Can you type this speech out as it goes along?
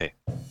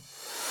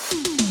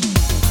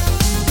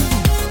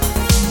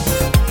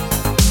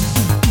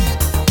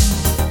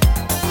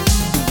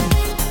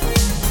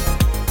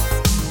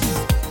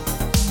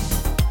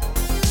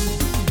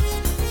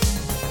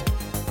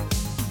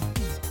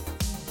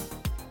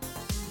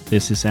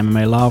This is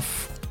MMA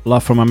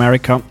Love from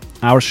America,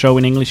 our show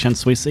in English and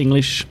Swiss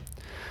English.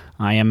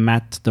 I am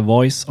Matt, the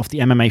voice of the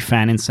MMA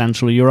fan in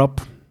Central Europe.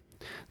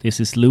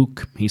 This is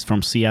Luke, he's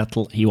from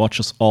Seattle, he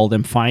watches all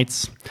them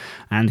fights,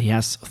 and he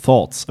has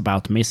thoughts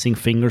about missing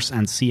fingers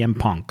and CM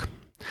Punk.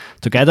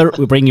 Together,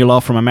 we bring you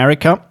Love from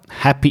America.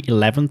 Happy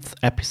 11th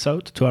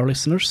episode to our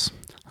listeners.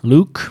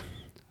 Luke,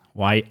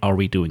 why are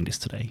we doing this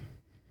today?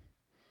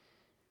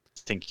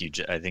 I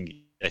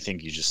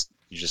think you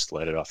just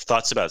let it off.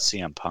 Thoughts about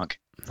CM Punk.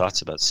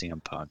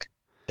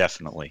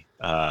 Definitely.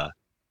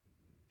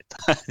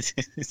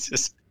 It's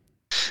just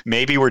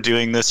maybe we're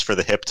doing this for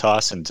the hip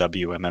toss and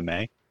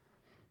WMMA.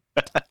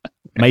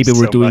 Maybe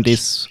we're doing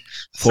this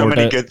for so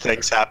many good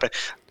things happen.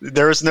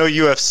 There is no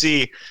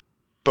UFC,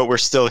 but we're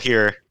still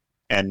here,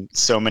 and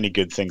so many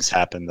good things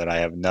happen that I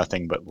have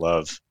nothing but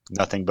love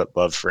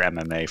for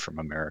MMA from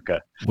America.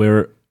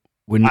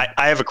 I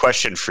have a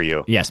question for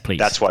you. Yes, please.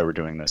 That's why we're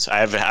doing this.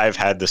 I've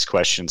had this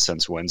question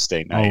since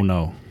Wednesday night. Oh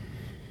no.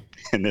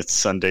 And it's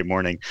Sunday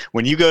morning.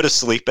 When you go to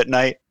sleep at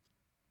night,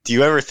 do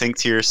you ever think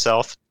to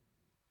yourself,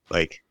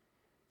 like,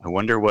 I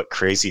wonder what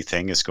crazy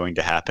thing is going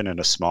to happen in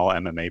a small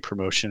MMA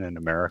promotion in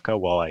America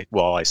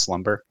while I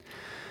slumber?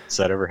 Does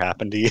that ever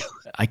happen to you?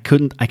 I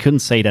couldn't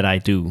say that I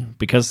do,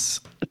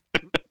 because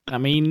I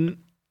mean,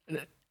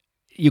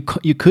 you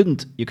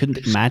couldn't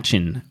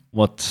imagine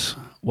what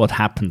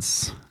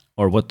happens.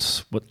 Or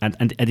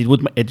and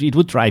it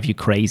would drive you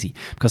crazy,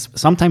 because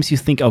sometimes you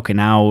think, okay,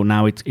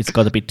 now it's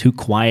got a bit too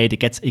quiet, it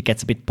gets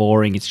a bit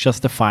boring, it's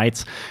just the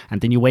fights,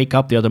 and then you wake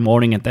up the other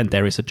morning and then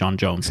there is a John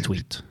Jones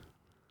tweet.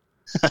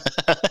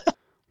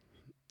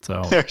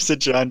 So there's a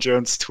John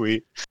Jones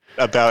tweet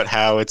about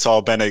how it's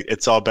all been a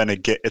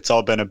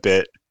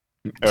bit,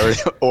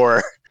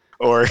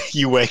 or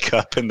you wake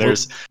up and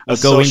there's a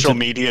social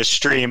media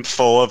stream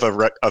full of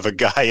a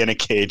guy in a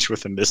cage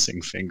with a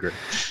missing finger.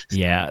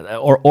 Yeah,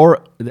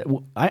 or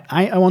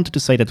I wanted to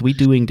say that we're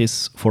doing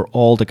this for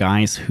all the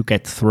guys who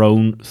get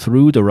thrown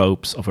through the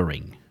ropes of a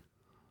ring.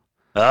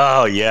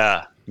 Oh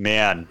yeah,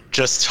 man!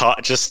 Just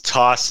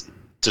tossed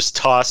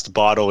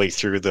bodily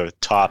through the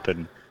top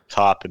and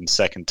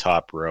second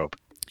top rope.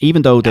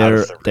 Even though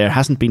there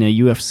hasn't been a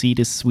UFC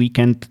this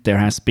weekend, there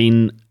has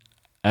been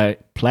a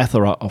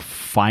plethora of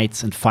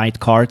fights and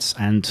fight cards,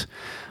 and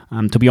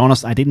to be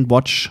honest, I didn't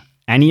watch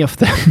any of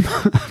them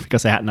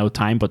because I had no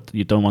time, but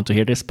you don't want to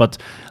hear this. But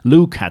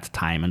Luke had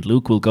time, and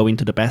Luke will go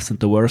into the best and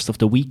the worst of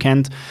the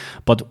weekend.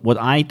 But what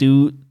I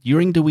do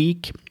during the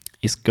week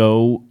is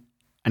go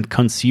and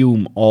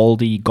consume all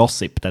the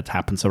gossip that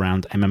happens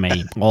around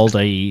MMA, all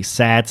the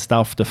sad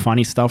stuff, the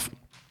funny stuff.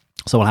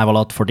 So I'll have a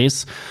lot for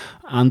this,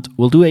 and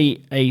we'll do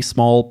a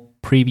small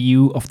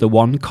preview of the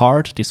one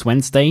card this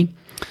Wednesday.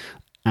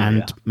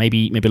 And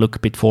maybe look a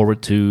bit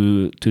forward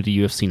to the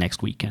UFC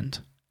next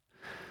weekend.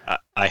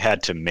 I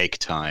had to make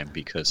time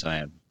because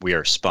we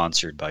are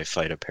sponsored by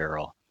Fight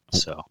Apparel,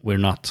 so we're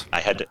not.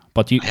 I had to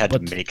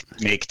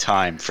make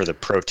time for the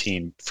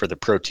protein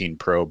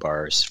Pro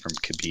bars from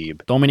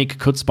Khabib. Dominic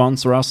could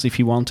sponsor us if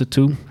he wanted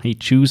to. He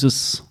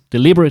chooses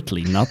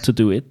deliberately not to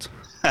do it.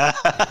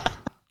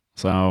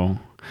 So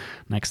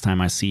next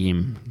time I see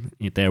him,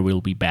 there will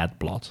be bad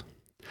blood.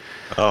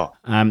 Oh.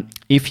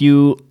 If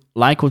you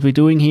like what we're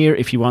doing here,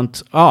 if you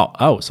want...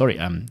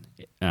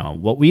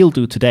 what we'll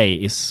do today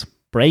is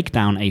break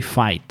down a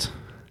fight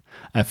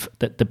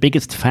the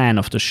biggest fan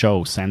of the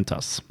show sent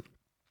us.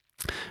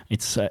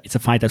 It's a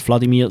fight that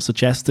Vladimir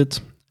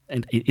suggested.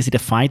 And is it a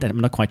fight? I'm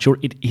not quite sure.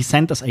 He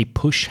sent us a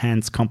push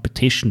hands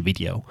competition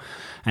video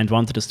and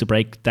wanted us to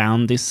break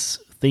down this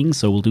thing,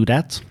 so we'll do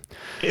that.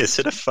 Is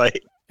it a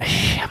fight?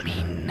 I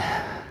mean...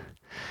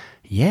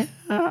 yeah,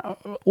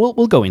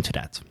 we'll go into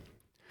that.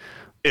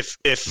 If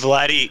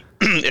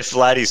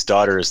Vladdy's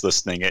daughter is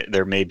listening,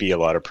 there may be a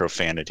lot of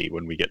profanity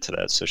when we get to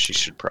that, so she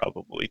should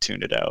probably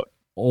tune it out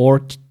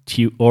or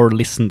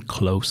listen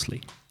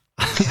closely.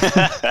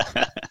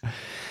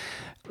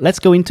 Let's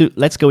go into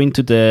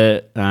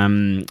the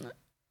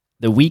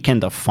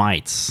weekend of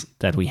fights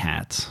that we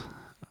had.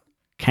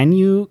 Can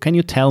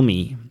you tell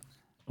me,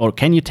 or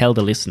can you tell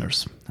the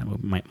listeners? That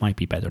might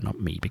be better, not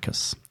me,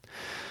 because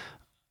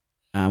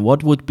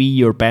what would be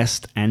your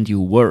best and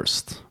your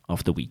worst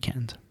of the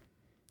weekend?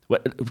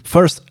 Well,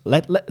 first,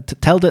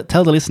 tell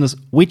the listeners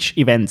which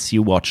events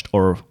you watched,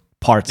 or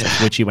parts of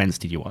which events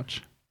did you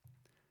watch?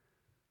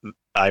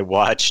 I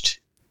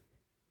watched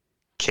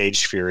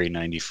Cage Fury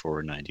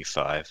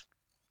 94-95.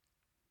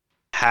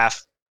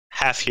 Half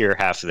here,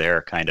 half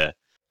there, kind of.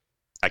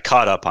 I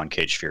caught up on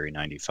Cage Fury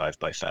 95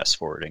 by fast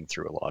forwarding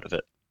through a lot of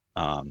it.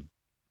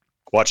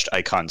 Watched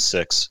Icon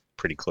 6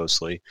 pretty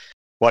closely.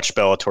 Watched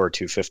Bellator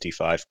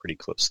 255 pretty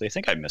closely. I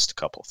think I missed a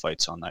couple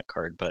fights on that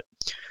card, but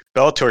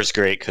Bellator's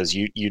great because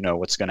you know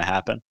what's going to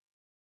happen.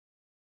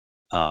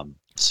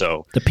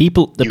 So the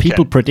people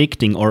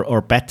predicting or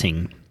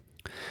betting.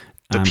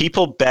 The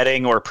people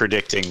betting or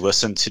predicting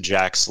listen to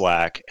Jack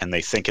Slack, and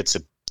they think it's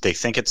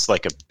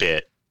like a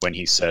bit, when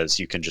he says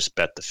you can just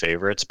bet the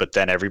favorites, but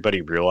then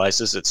everybody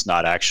realizes it's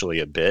not actually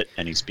a bit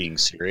and he's being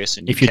serious.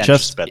 And if you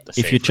just bet the favorites.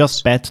 If you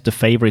just bet the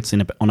favorites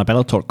on a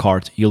Bellator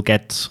card, you'll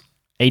get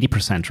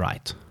 80%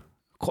 right.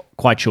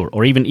 Quite sure,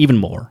 or even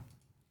more.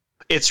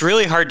 It's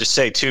really hard to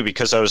say too,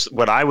 because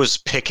when I was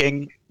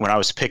picking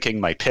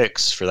my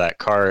picks for that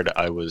card,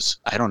 I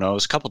don't know, it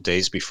was a couple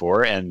days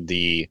before, and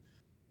the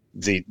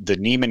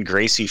Neiman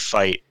Gracie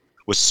fight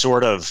was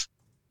sort of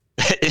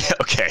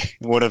okay.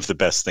 One of the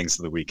best things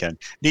of the weekend.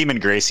 Neiman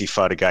Gracie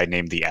fought a guy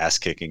named the Ass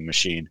Kicking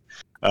Machine.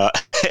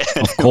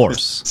 Of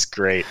course, it's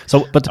great.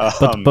 So, but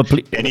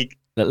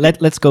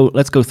let's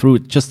go through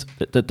just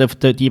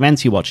the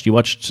events you watched. You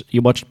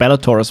watched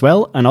Bellator as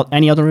well, and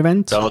any other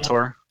event?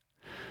 Bellator,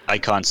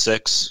 Icon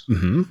 6,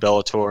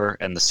 Bellator,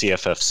 and the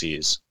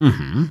CFFCs.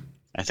 Mm-hmm.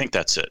 I think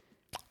that's it.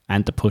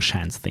 And the push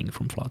hands thing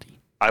from Floody.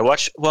 I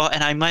watched,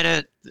 and I might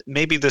have,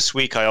 maybe this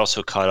week I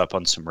also caught up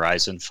on some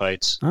Ryzen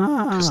fights.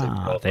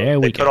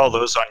 They put all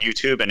those on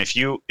YouTube, and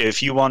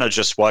if you want to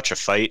just watch a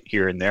fight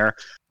here and there,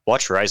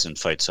 watch Ryzen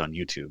fights on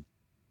YouTube.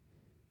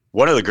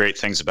 One of the great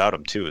things about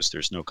them, too, is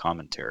there's no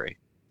commentary.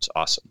 It's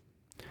awesome.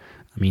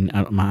 I mean,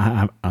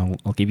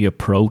 I'll give you a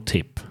pro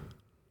tip.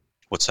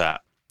 What's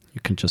that? You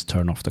can just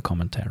turn off the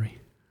commentary.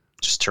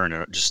 Just turn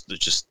it. Just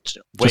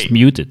wait. Just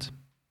mute it.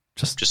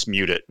 Just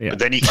mute it. Yeah. But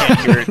then you can't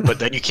hear. But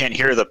then you can't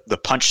hear the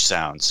punch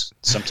sounds.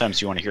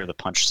 Sometimes you want to hear the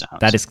punch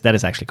sounds. That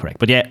is actually correct.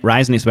 But yeah,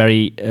 Ryzen is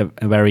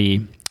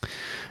very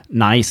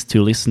nice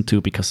to listen to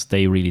because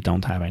they really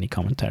don't have any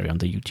commentary on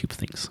the YouTube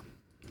things.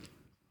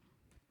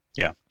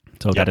 Yeah.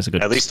 So that is a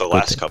good. At least the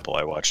last couple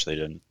I watched, they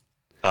didn't.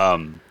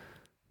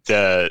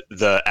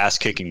 The Ass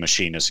Kicking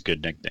Machine is a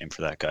good nickname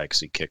for that guy because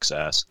he kicks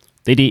ass.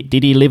 Did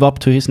he live up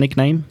to his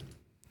nickname?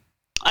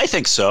 I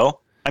think so.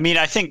 I mean,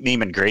 I think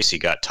Neiman Gracie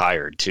got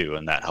tired too,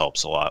 and that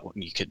helps a lot.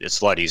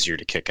 It's a lot easier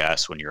to kick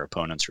ass when your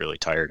opponent's really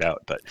tired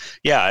out. But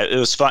yeah, it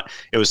was fun.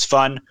 It was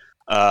fun.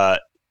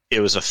 It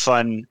was a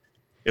fun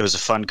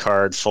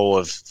card full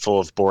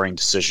of boring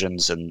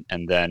decisions and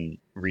then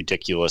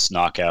ridiculous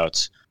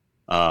knockouts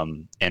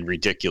and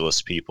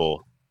ridiculous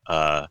people.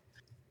 The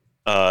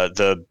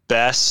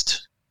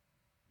best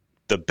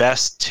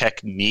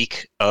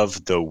technique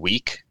of the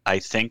week, I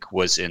think,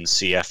 was in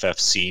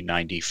CFFC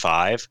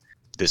 95.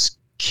 This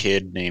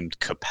kid named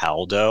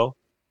Capaldo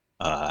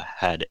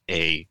had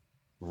a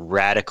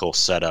radical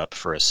setup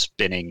for a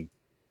spinning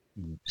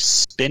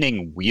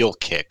wheel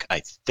kick,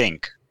 I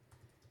think,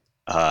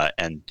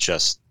 and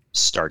just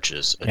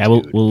starches. Yeah,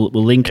 we'll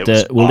link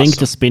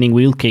the spinning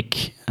wheel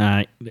kick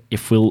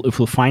if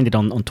we'll find it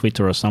on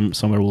Twitter or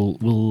somewhere. We'll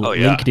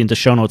link it in the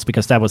show notes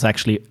because that was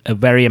actually a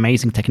very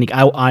amazing technique.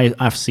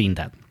 I've seen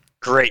that.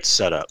 Great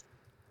setup.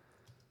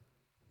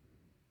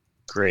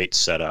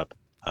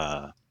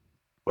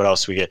 What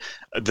else we get?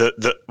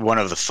 The one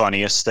of the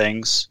funniest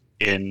things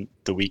in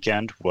the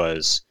weekend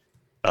was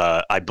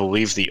I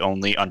believe the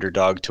only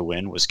underdog to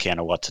win was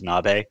Kana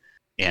Watanabe,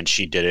 and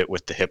she did it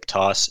with the hip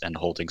toss and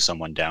holding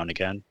someone down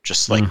again,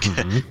 just like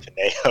Kaneo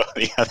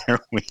the other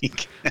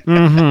week.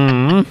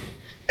 Mm-hmm.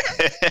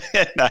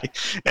 and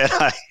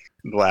I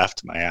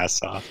laughed my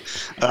ass off.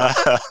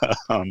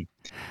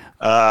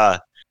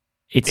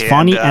 It's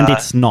funny and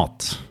it's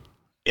not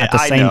at the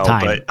same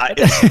time. But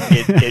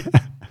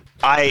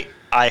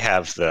I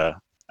have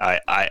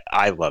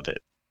I love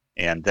it.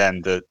 And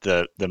then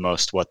the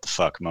most what the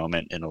fuck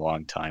moment in a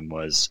long time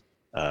was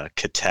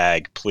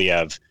Katag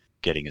Pliev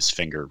getting his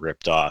finger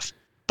ripped off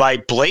by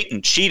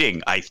blatant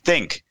cheating, I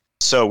think.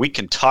 So we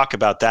can talk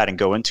about that and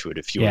go into it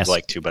if you would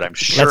like to, but I'm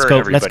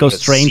sure let's go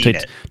straight into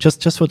it.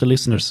 Just for the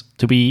listeners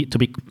to be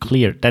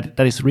clear, that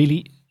is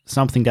really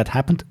something that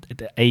happened.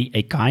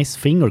 A guy's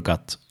finger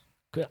got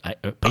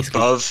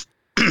above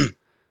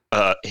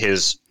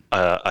his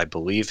I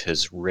believe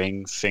his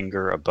ring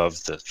finger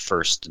above the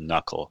first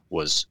knuckle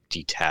was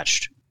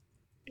detached.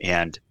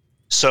 And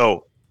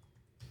so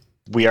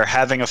we are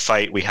having a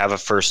fight. We have a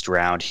first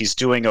round. He's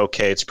doing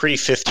okay. It's pretty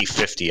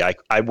 50-50.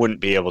 I wouldn't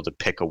be able to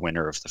pick a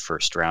winner of the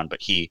first round,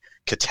 but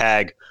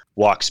Katag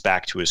walks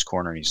back to his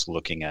corner and he's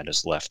looking at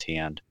his left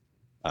hand.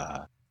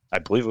 I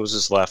believe it was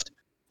his left,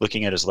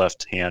 looking at his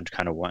left hand,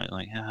 kind of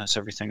like, is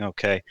everything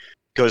okay?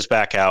 Goes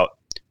back out,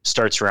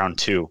 starts round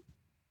two.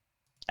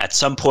 At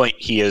some point,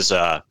 he is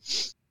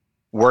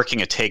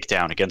working a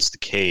takedown against the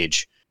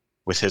cage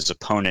with his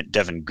opponent,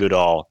 Devin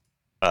Goodall,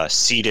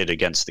 seated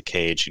against the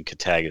cage, and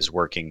Katag is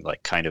working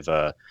like kind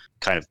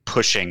of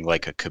pushing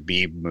like a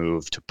Khabib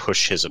move to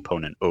push his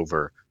opponent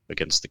over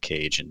against the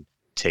cage and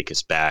take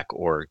his back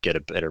or get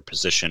a better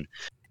position.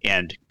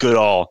 And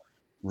Goodall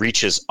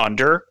reaches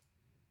under,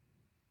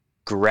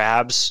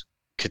 grabs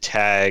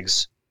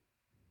Katag's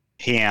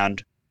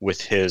hand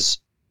with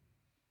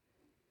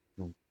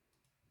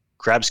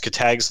grabs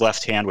Katag's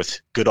left hand with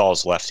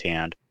Goodall's left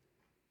hand,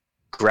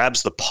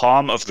 grabs the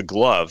palm of the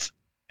glove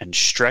and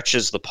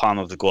stretches the palm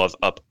of the glove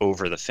up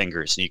over the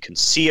fingers. And you can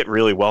see it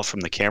really well from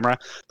the camera,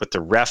 but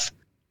the ref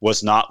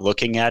was not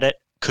looking at it,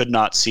 could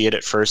not see it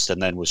at first,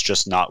 and then was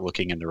just not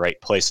looking in the right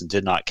place and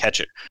did not catch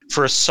it.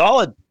 For a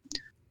solid,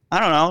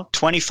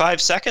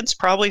 25 seconds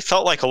probably,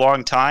 felt like a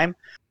long time.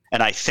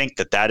 And I think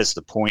that is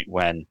the point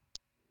when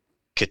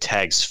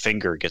Katag's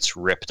finger gets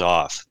ripped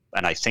off.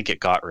 And I think it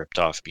got ripped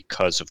off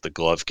because of the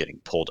glove getting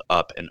pulled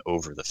up and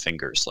over the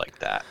fingers like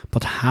that.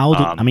 But how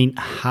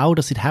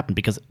does it happen?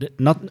 Because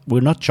we're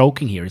not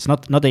joking here. It's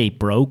not a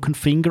broken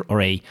finger or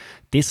a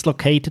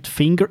dislocated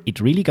finger. It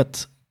really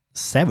got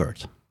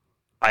severed.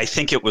 I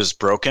think it was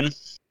broken,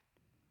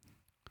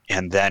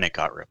 and then it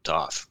got ripped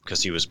off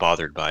because he was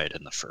bothered by it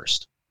in the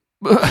first.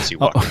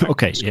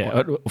 Okay,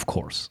 yeah, of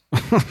course.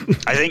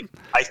 I think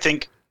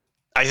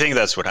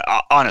that's what.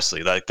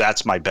 Honestly, like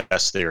that's my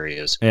best theory.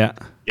 Is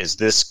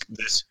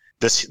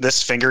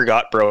this finger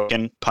got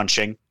broken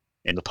punching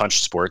in the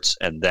punch sports,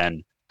 and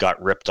then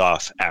got ripped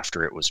off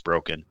after it was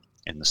broken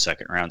in the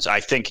second rounds. I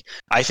think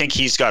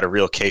he's got a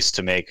real case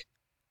to make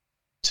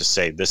to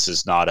say this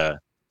is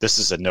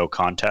a no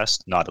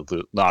contest, not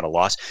a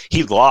loss.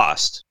 He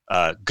lost.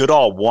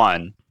 Goodall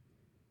won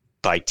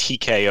by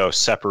TKO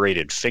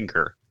separated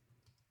finger,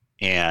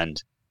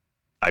 and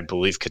I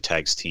believe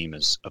Katag's team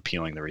is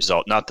appealing the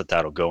result. Not that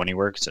that'll go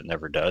anywhere because it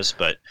never does.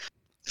 But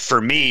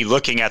for me,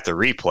 looking at the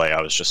replay,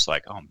 I was just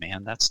like, "Oh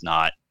man, that's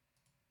not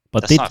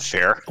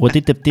fair." Well,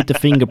 did the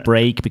finger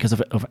break because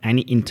of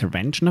any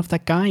intervention of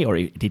that guy, or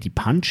did he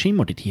punch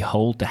him, or did he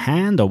hold the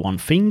hand or one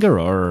finger,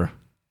 or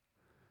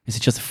is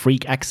it just a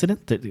freak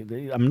accident?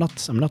 I'm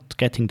not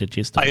getting the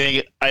gist of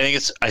it.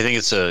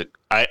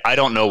 I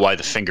don't know why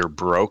the finger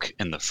broke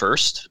in the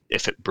first.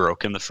 If it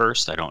broke in the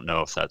first, I don't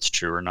know if that's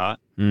true or not.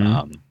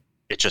 Mm.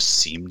 It just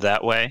seemed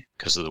that way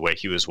because of the way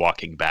he was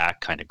walking back,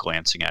 kind of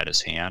glancing at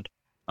his hand.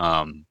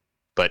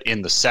 But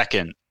in the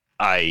second,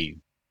 I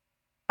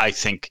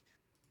think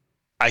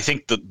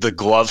the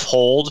glove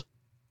hold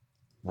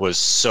was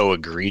so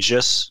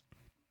egregious,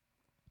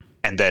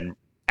 and then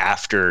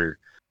after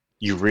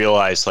you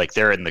realize, like,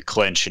 they're in the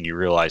clinch and you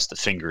realize the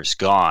finger's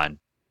gone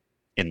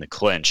in the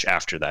clinch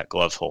after that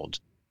glove hold.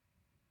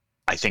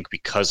 I think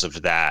because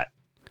of that,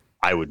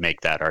 I would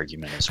make that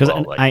argument as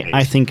well. Like,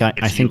 I think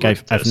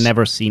I've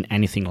never seen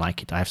anything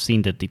like it. I've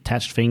seen the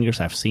detached fingers.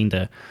 I've seen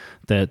the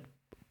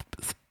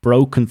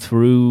broken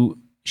through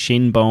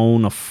shin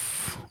bone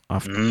of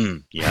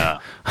yeah.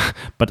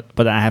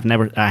 But I have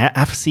never. I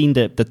have seen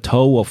the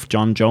toe of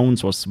John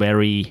Jones was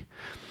very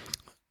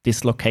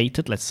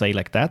dislocated. Let's say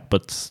like that.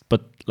 But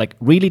like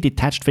really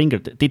detached finger.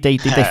 Did they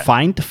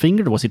find the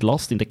finger? Was it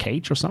lost in the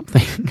cage or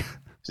something?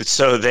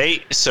 So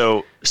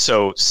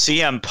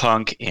CM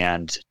Punk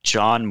and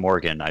John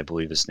Morgan, I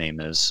believe his name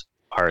is,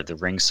 are the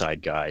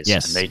ringside guys.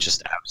 Yes. And they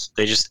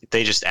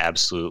just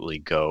absolutely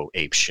go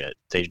ape shit.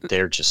 They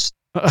are just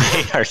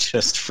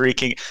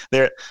freaking.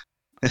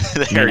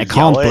 I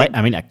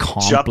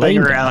can't jumping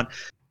blame around. them.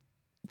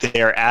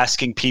 They're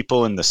asking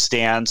people in the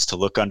stands to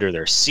look under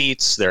their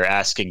seats. They're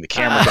asking the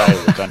camera guy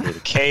to look under the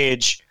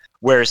cage.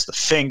 Where's the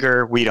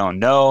finger? We don't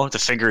know. The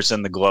finger's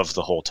in the glove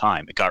the whole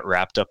time. It got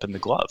wrapped up in the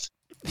glove.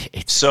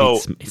 It's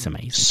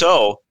amazing.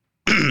 So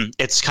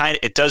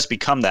it does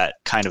become that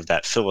kind of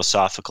that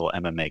philosophical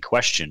MMA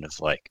question of,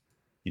 like,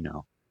 you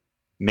know,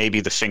 maybe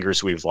the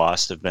fingers we've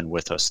lost have been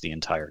with us the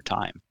entire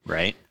time,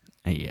 right?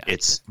 Yeah,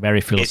 it's very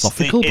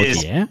philosophical,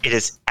 yeah. It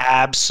is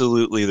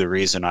absolutely the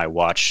reason I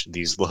watch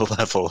these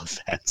low-level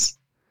events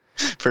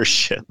for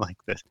shit like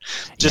this.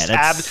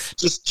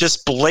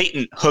 Just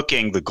blatant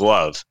hooking the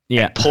glove,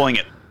 and pulling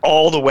it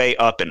all the way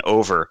up and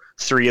over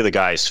three of the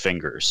guy's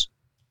fingers.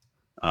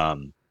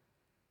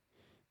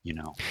 You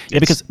know,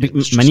 because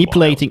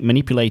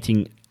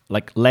manipulating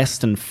like less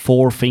than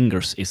 4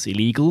 fingers is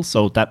illegal,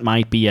 so that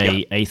might be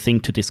a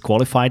thing to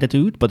disqualify the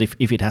dude. But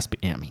if it has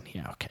been,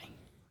 okay.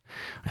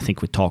 I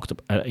think we talked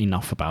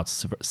enough about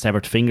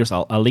severed fingers.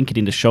 I'll link it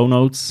in the show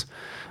notes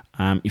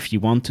if you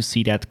want to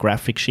see that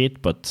graphic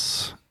shit.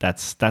 But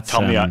that's.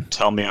 Tell me I'm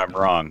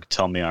wrong.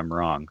 Tell me I'm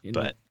wrong.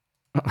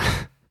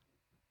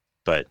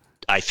 But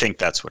I think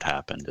that's what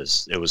happened.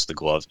 It was the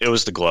glove. It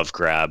was the glove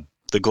grab.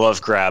 The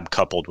glove grab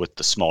coupled with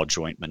the small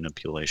joint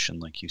manipulation,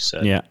 like you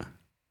said. Yeah.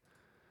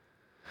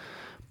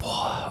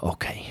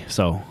 Okay,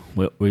 so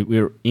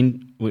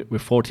we're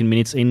 14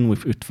 minutes in.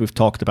 We've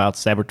talked about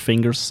severed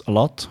fingers a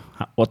lot.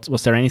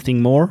 Was there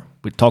anything more?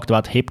 We talked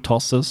about hip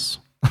tosses.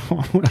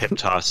 Hip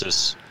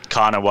tosses.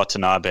 Kana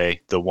Watanabe,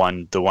 the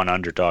one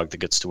underdog that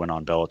gets to win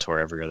on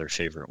Bellator, every other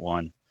favorite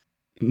one.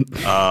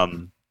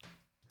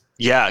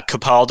 Yeah,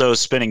 Capaldo's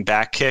spinning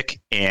back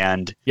kick,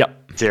 and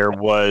there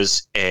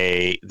is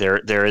a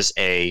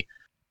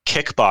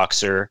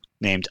kickboxer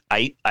named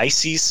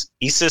Isis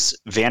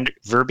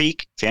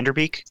Verbeek.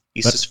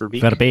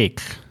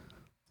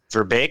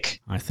 Verbeek.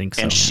 I think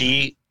so. And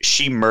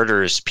she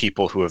murders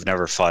people who have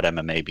never fought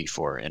MMA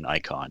before in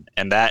Icon,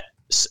 and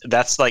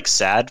that's like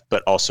sad,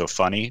 but also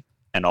funny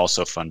and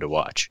also fun to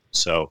watch.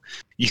 So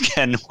you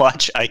can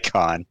watch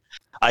Icon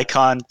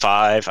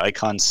 5,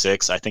 Icon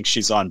 6. I think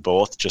she's on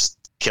both, just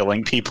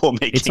killing people,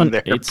 it's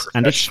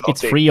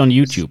free on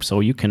YouTube, so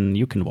you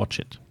can watch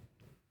it.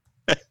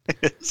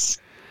 It's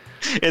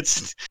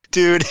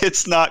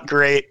not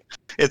great.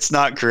 It's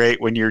not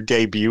great when you're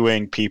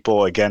debuting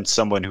people against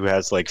someone who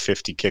has like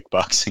 50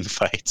 kickboxing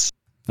fights.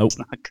 Nope. It's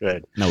not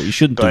good. No, you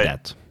shouldn't do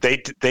that.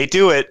 They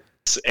do it.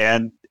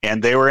 and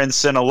they were in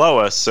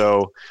Sinaloa,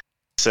 so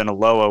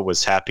Sinaloa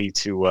was happy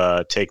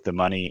to take the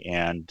money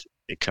and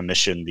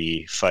commission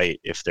the fight,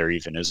 if there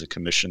even is a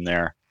commission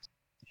there.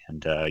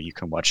 And you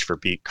can watch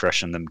Verbeek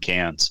crushing them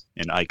cans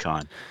in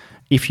Icon.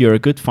 If you're a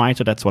good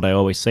fighter, that's what I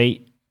always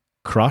say,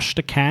 crush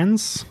the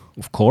cans,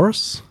 of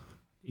course.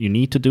 You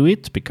need to do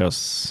it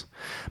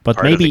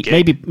but maybe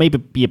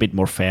be a bit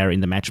more fair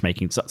in the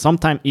matchmaking. So,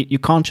 sometimes you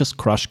can't just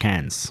crush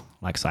cans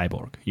like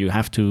Cyborg. You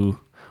have to,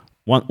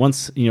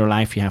 once in your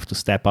life, you have to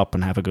step up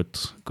and have a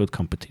good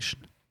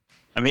competition.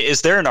 I mean,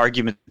 is there an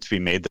argument to be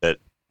made that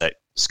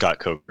Scott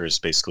Coker is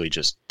basically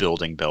just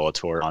building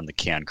Bellator on the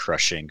can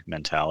crushing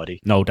mentality?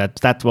 No,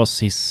 that was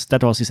his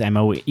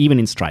MO, even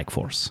in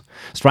Strikeforce.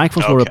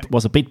 Strikeforce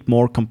was a bit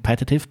more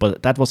competitive,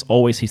 but that was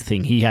always his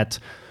thing. He had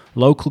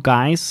local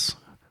guys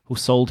who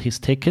sold his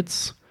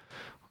tickets,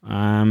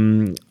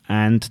 and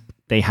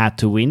they had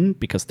to win,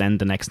 because then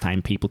the next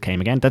time people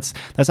came again. That's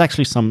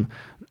actually some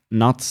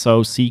not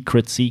so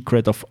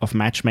secret of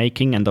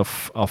matchmaking and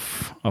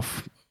of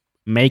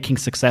making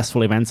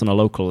successful events on a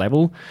local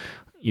level.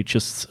 You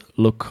just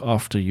look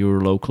after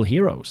your local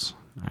heroes,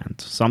 and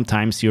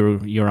sometimes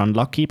you're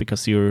unlucky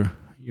because you're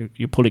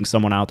pulling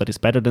someone out that is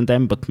better than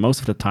them. But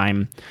most of the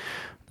time,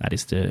 that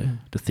is the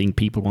thing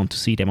people want to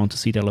see. They want to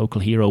see their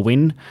local hero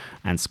win,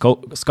 and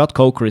Scott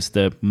Coker is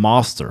the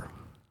master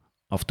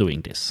of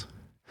doing this.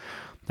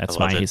 That's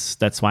why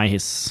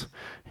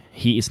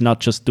he is not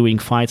just doing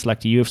fights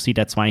like the UFC.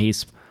 That's why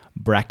he's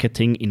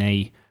bracketing in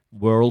a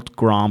World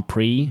Grand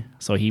Prix,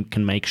 so he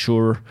can make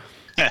sure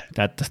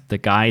that the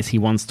guys he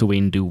wants to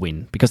win do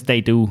win, because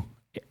they do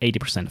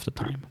 80% of the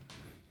time.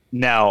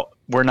 Now,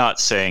 we're not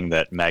saying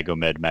that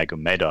Magomed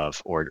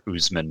Magomedov or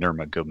Usman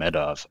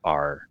Nurmagomedov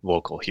are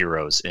local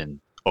heroes in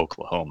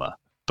Oklahoma,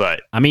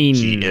 but I mean,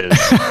 he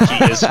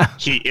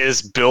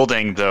is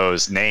building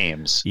those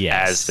names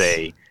as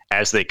they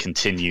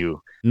continue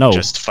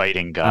just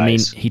fighting guys. I mean,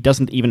 he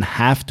doesn't even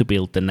have to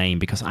build the name,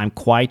 because I'm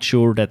quite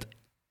sure that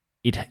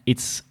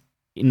it's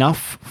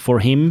enough for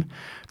him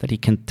that he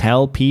can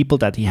tell people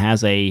that he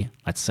has a,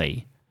 let's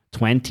say,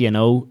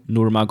 20-0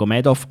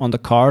 Nurmagomedov on the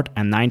card,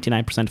 and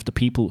 99% of the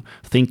people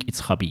think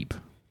it's Khabib.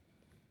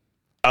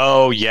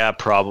 Oh yeah,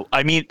 probably.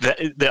 I mean,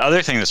 the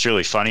other thing that's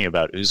really funny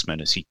about Usman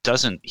is he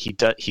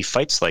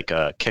fights like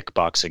a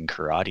kickboxing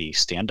karate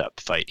stand-up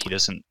fight. He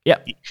doesn't. Yeah.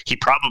 He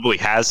probably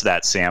has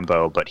that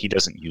sambo, but he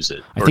doesn't use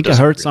it. I think I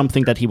heard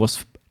something that he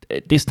was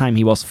this time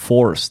he was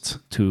forced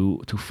to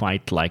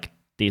fight like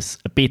this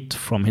a bit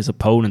from his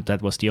opponent.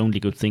 That was the only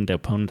good thing the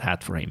opponent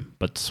had for him,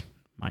 but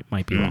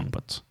might be wrong.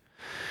 But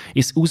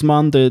is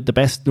Usman the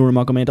best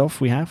Nurmagomedov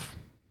we have?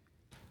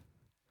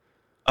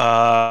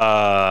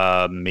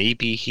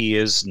 Maybe he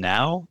is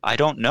now. I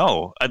don't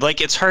know.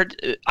 Like, it's hard.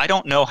 I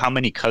don't know how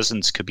many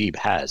cousins Khabib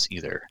has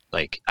either.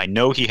 Like, I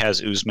know he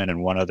has Usman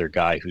and one other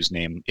guy whose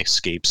name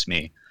escapes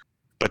me.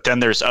 But then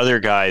there's other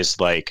guys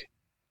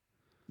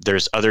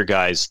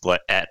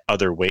at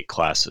other weight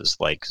classes,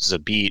 like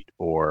Zabit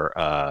or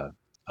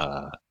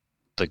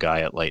the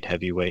guy at light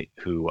heavyweight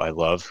who I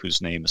love,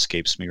 whose name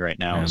escapes me right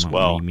now as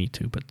well. Me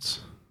too, but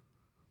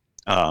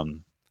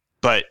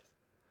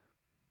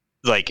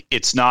like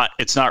it's not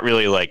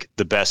really like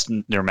the best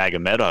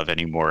Nurmagomedov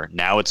anymore.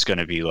 Now it's going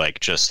to be like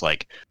just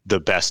like the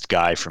best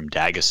guy from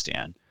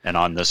Dagestan. And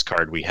on this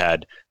card we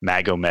had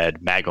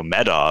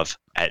Magomedov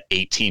at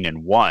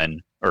 18-1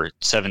 or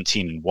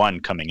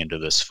 17-1 coming into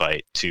this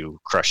fight to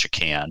crush a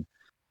can,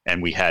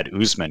 and we had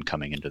Usman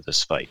coming into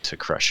this fight to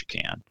crush a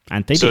can.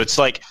 And it's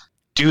like,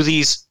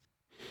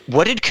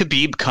 what did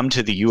Khabib come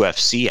to the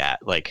UFC at?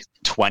 Like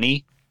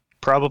 20,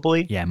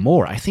 probably? Yeah,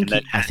 more. I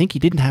think he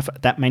didn't have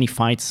that many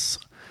fights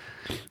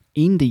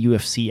in the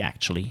UFC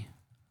actually.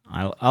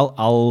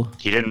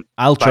 He didn't.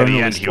 By the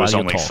end, he was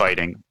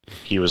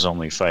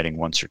only fighting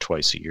once or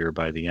twice a year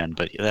by the end.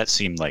 But that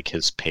seemed like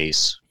his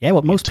pace. Yeah,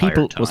 what most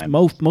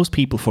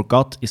people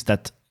forgot is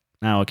that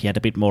now he had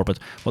a bit more. But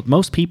what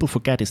most people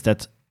forget is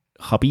that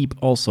Khabib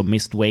also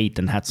missed weight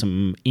and had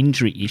some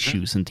injury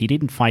issues, and he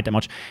didn't fight that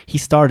much. He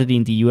started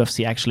in the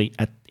UFC actually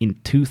in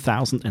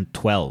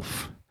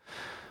 2012.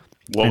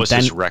 What was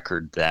his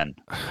record then?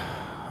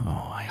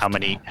 How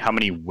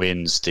many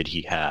wins did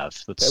he have?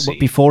 Let's see.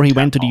 Before he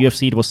went to the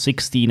UFC, it was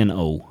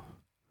 16-0.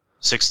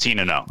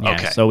 16-0. Yeah,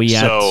 okay. So he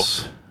had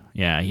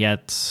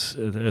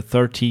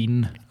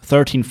 13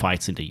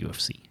 fights in the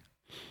UFC.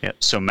 Yeah.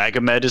 So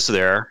Magomed is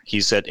there.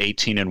 He's at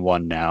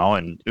 18-1 now,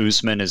 and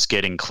Usman is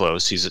getting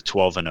close. He's at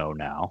 12-0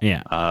 now.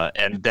 Yeah.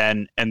 And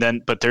then,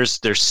 but there's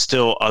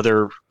still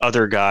other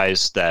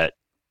guys that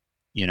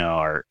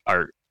are.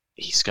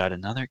 He's got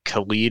another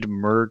Khalid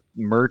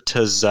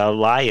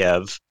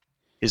Murtazalayev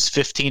is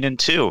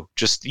 15-2.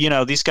 Just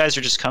these guys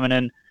are just coming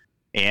in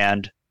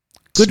and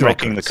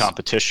smoking the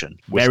competition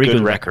with very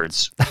good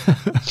records.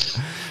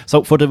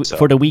 So for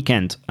the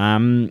weekend,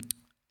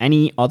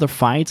 any other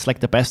fights like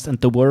the best and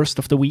the worst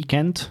of the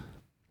weekend?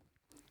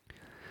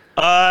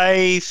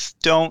 I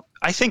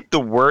think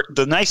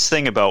the nice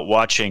thing about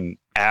watching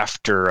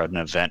after an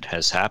event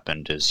has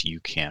happened is you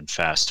can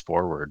fast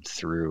forward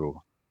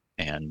through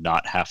and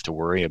not have to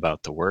worry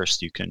about the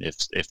worst. You can,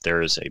 if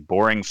there is a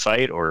boring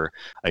fight or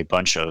a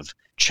bunch of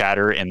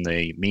chatter in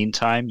the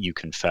meantime, you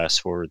can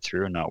fast forward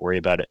through and not worry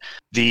about it.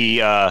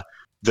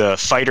 The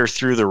fighter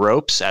through the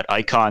ropes at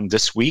Icon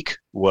this week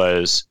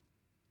was,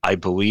 I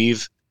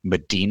believe,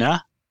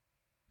 Medina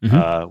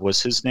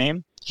was his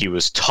name. He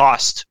was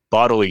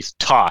bodily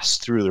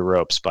tossed through the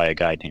ropes by a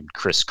guy named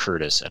Chris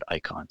Curtis at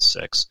Icon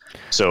 6.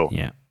 So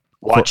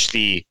watch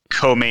the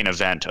co-main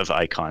event of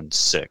Icon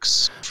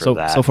 6 for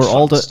that. So for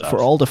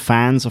all the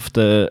fans of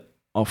the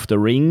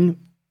ring,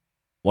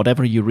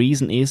 whatever your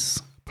reason is,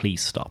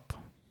 please stop.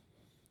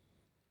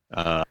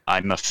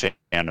 I'm a fan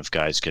of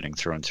guys getting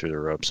thrown through the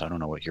ropes. I don't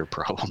know what your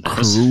problem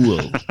is.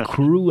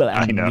 Cruel, and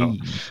I know.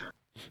 Mean.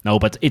 No,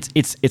 but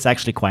it's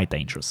actually quite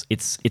dangerous.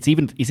 It's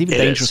even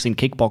dangerous in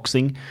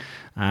kickboxing,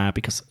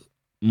 because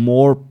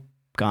more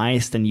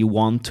guys than you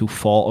want to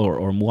fall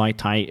or Muay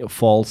Thai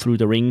fall through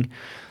the ring.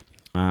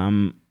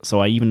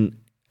 So I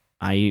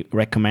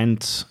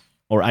commend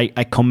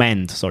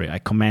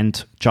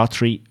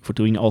Chatri for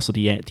doing also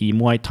the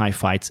Muay Thai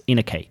fights in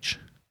a cage.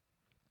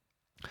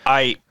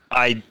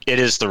 It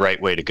is the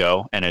right way to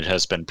go, and it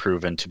has been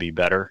proven to be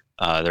better.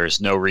 There's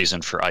no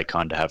reason for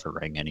Icon to have a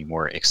ring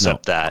anymore,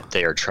 except that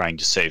they are trying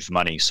to save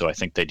money. So I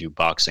think they do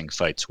boxing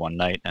fights one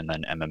night and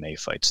then MMA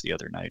fights the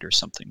other night or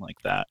something like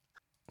that.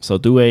 So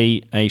do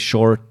a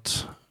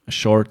short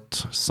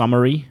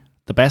summary,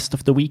 the best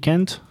of the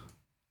weekend.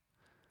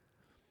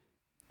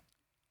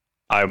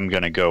 I'm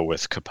going to go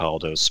with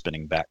Capaldo's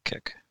spinning back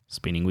kick.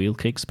 Spinning wheel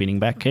kick, spinning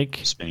back kick.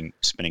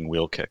 Spinning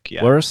wheel kick,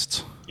 yeah.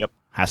 Worst? Yep.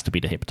 Has to be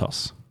the hip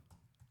toss.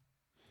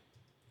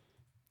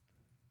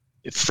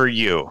 For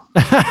you.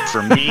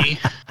 For me,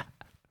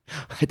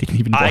 I didn't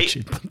even watch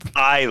it.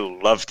 I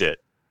loved it.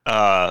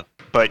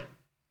 But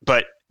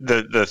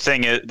the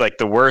thing is, like,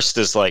 the worst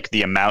is like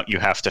the amount you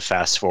have to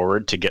fast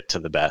forward to get to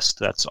the best.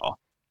 That's all.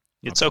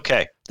 It's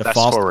okay.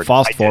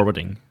 Fast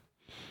forwarding.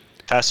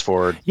 Fast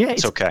forward. Yeah,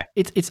 it's okay.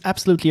 It's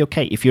absolutely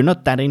okay. If you're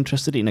not that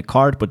interested in a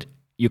card, but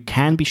you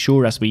can be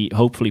sure, as we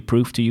hopefully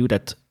prove to you,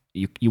 that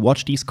you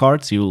watch these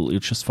cards, you'll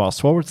just fast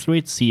forward through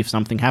it, see if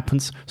something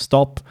happens,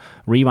 stop,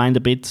 rewind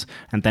a bit,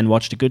 and then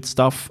watch the good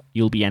stuff.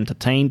 You'll be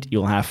entertained.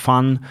 You'll have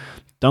fun.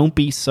 Don't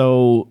be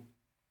so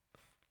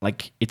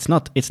like it's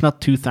not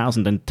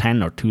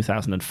 2010 or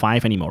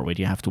 2005 anymore where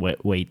you have to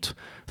wait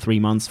 3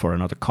 months for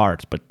another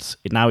card. But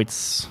now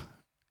it's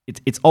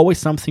always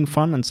something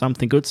fun and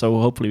something good. So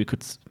hopefully we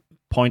could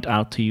point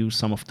out to you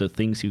some of the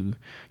things you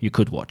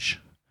could watch.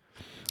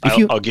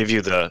 I'll give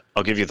you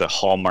the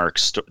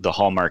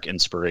Hallmark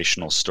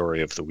inspirational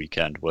story of the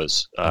weekend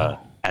was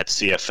at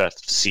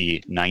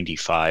CFFC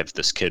 95.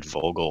 This kid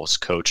Vogel's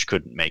coach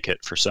couldn't make it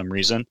for some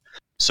reason,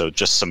 so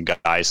just some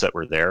guys that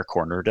were there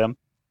cornered him,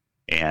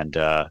 and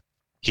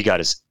he got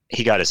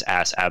his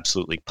ass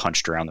absolutely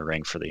punched around the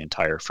ring for the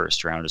entire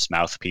first round. His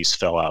mouthpiece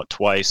fell out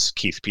twice.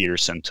 Keith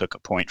Peterson took a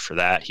point for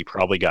that. He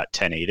probably got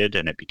 10-8'd,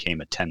 and it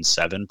became a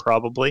 10-7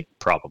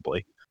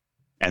 probably.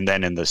 And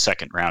then in the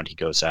second round, he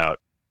goes out,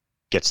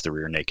 gets the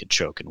rear naked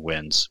choke, and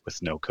wins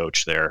with no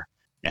coach there,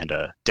 and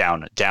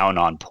down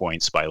on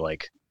points by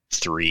like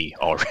 3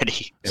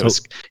 already.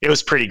 It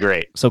was pretty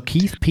great. So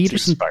Keith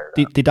Peterson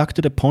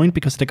deducted a point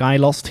because the guy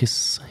lost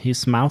his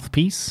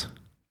mouthpiece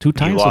 2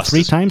 times or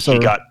 3 times.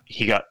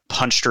 He got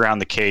punched around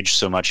the cage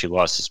so much he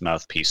lost his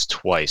mouthpiece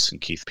twice, and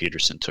Keith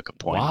Peterson took a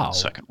point on the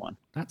second one.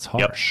 That's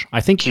harsh. Yep.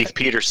 I think Keith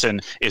Peterson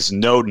is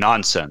no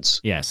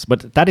nonsense. Yes,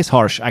 but that is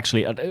harsh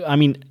actually. I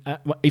mean,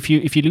 if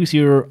you lose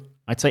your,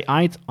 I'd say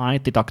I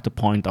deduct a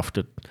point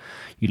after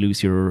you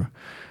lose your.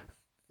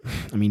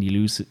 I mean, you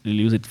lose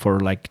it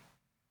for like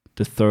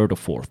the 3rd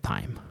or 4th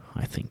time,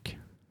 I think.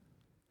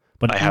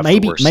 But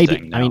maybe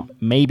I mean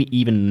maybe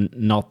even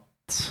not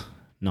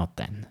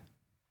then.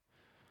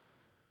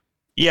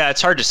 Yeah,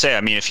 it's hard to say.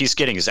 I mean, if he's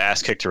getting his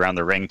ass kicked around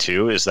the ring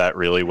too, is that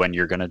really when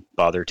you're going to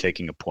bother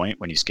taking a point,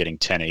 when he's getting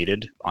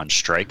 10-8'd on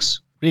strikes?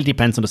 Really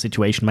depends on the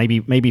situation.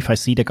 Maybe if I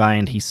see the guy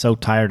and he's so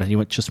tired that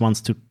he just wants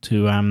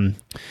to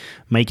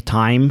make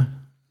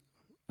time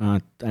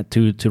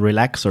to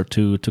relax or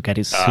to get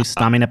his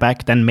stamina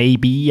back, then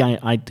maybe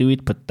I do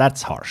it. But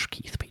that's harsh,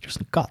 Keith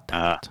Peterson. God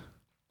damn it.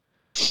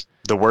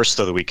 The worst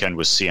of the weekend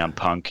was CM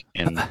Punk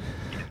in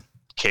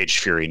Cage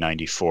Fury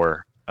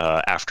 94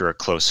 after a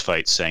close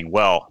fight, saying,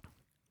 "Well,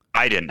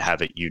 I didn't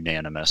have it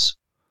unanimous,"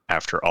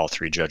 after all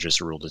 3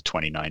 judges ruled a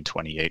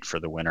 29-28 for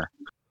the winner.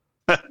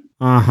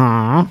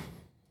 Uh-huh.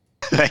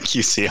 Thank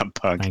you, CM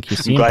Punk. Thank you,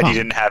 CM Punk. Glad you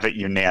didn't have it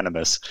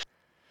unanimous.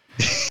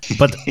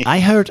 But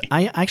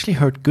I actually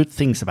heard good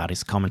things about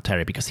his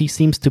commentary, because he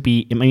seems to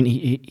be, I mean,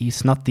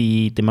 he's not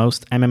the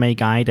most MMA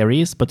guy there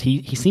is, but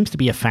he seems to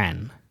be a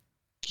fan.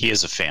 He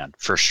is a fan,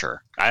 for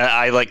sure.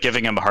 I like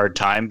giving him a hard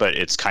time, but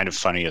it's kind of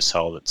funny as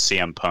hell that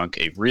CM Punk,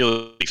 a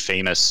really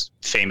famous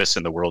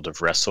in the world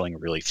of wrestling, a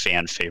really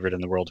fan favorite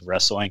in the world of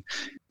wrestling,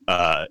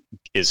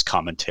 is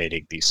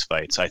commentating these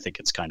fights. I think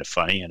it's kind of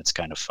funny and it's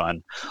kind of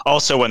fun.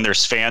 Also, when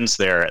there's fans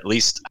there, at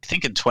least I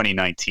think in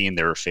 2019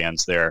 there were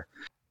fans there,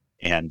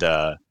 and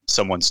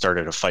someone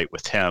started a fight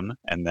with him,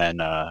 and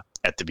then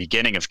at the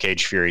beginning of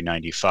Cage Fury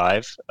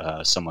 95,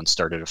 someone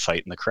started a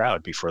fight in the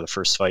crowd before the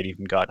first fight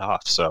even got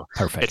off. So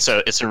Perfect.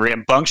 it's a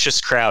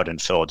rambunctious crowd in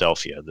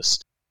Philadelphia,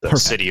 the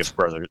city of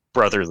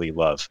brotherly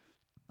love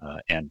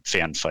and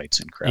fan fights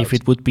and crowds. If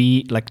it would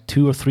be like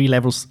 2 or 3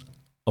 levels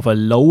of a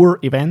lower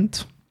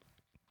event,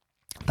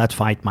 that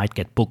fight might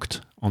get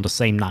booked on the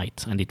same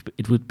night, and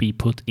it would be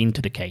put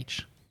into the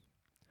cage.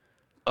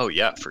 Oh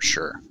yeah, for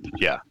sure.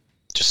 Yeah.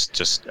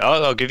 Just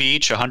I'll give you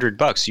each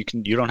 $100.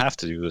 You don't have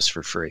to do this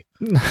for free.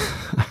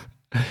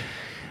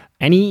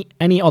 Any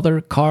other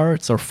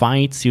cards or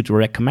fights you'd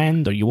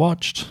recommend or you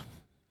watched?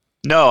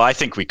 No, I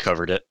think we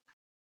covered it.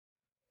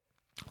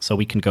 So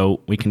we can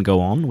go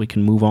on. We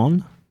can move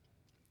on.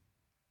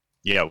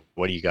 Yeah,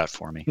 what do you got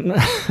for me?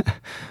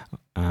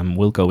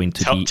 We'll go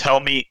into tell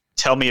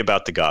me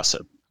about the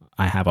gossip.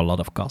 I have a lot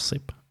of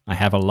gossip. I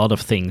have a lot of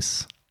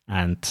things,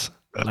 and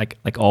like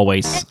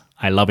always,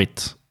 I love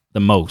it the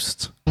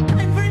most. I'm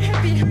very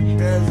happy.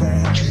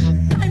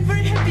 I'm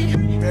very happy.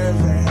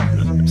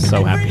 I'm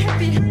so happy.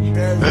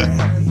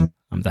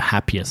 I'm the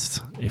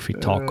happiest if we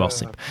talk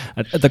gossip.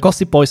 The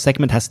Gossip Boys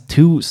segment has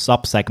 2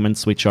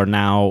 sub-segments which are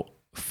now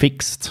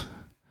fixed.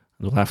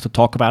 We'll have to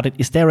talk about it.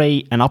 Is there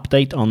an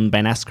update on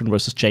Ben Askren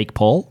versus Jake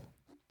Paul?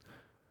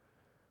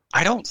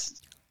 I don't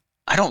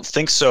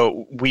think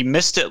so. We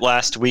missed it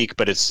last week,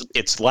 but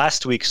it's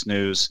last week's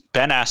news.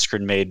 Ben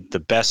Askren made the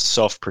best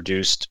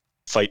self-produced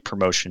fight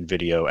promotion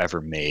video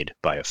ever made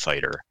by a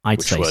fighter.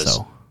 I'd say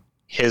so.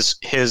 His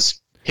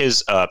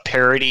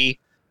parody,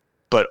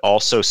 but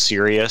also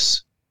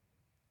serious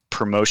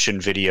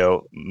promotion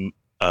video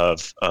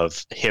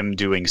of him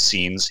doing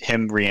scenes,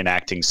 him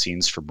reenacting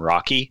scenes from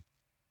Rocky,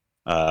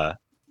 and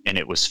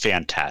it was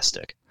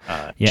fantastic.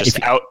 Out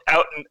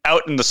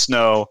in the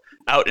snow,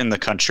 out in the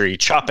country,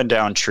 chopping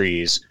down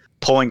trees,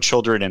 pulling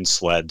children in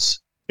sleds.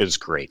 It was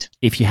great.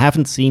 If you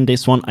haven't seen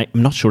this one, I'm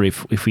not sure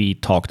if we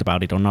talked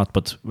about it or not,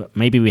 but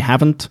maybe we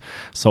haven't.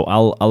 So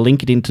I'll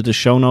link it into the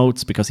show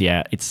notes because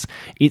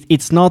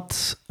it's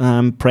not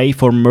Pray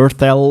for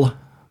Myrtle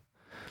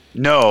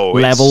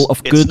level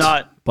of good,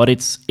 but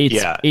it's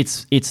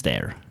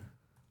there.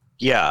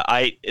 Yeah,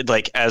 I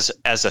like as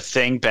a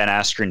thing Ben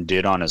Askren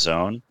did on his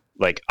own.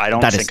 Like I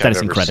don't think I've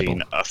ever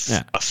incredible.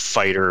 Seen a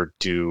fighter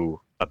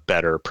do a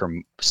better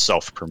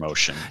self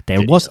promotion.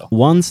 There was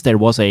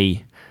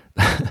a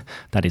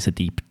that is a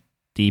deep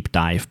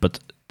dive, but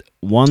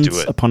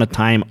once upon a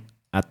time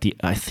I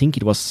think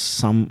it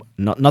was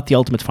not the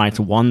Ultimate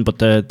Fighter 1, but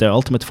the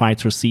Ultimate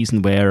Fighter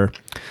season where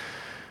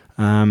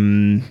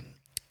now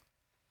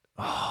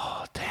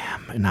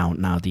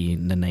the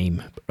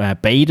name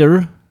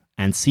Bader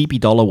and CB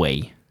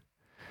Dollaway,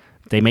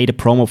 they made a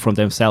promo from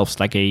themselves,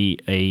 like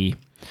an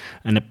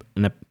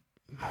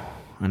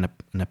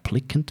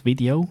applicant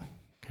video.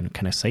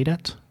 Can I say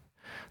that?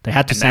 They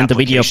had to send a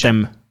video of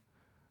them.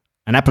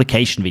 An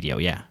application video,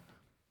 yeah.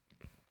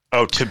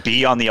 Oh, to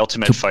be on the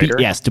Ultimate Fighter?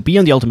 Yes, to be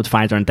on the Ultimate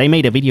Fighter. And they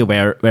made a video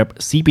where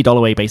CB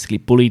Dollaway basically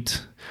bullied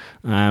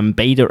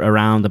Bader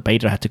around. And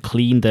Bader had to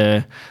clean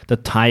the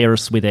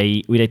tires with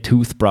a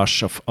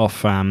toothbrush of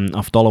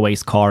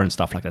Dollaway's car and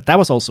stuff like that. That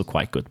was also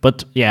quite good.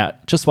 But yeah,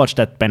 just watch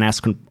that Ben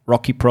Askren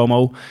Rocky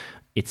promo.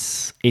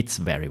 It's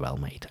very well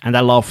made. And I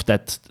love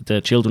that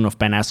the children of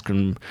Ben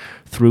Askren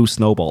threw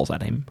snowballs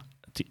at him.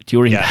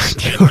 During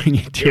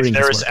if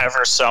there was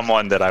ever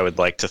someone that I would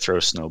like to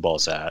throw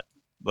snowballs at,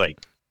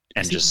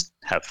 just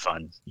have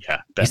fun,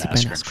 Ben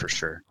Askren for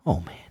sure. Oh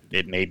man,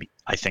 it may be.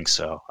 I think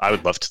so. I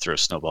would love to throw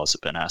snowballs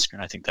at Ben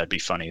Askren. I think that'd be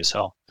funny as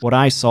hell. What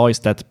I saw is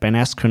that Ben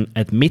Askren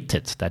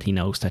admitted that he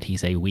knows that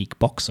he's a weak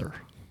boxer.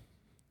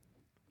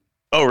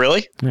 Oh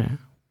really? Yeah,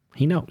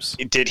 he knows.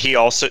 Did he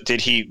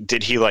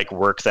like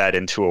work that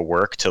into a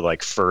work to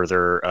like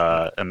further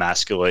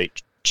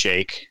emasculate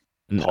Jake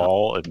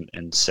Paul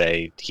and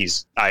say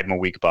I'm a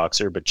weak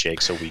boxer, but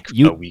Jake's a weak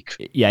you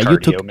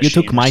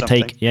took my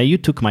take. Yeah, you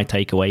took my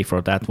take away for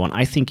that one.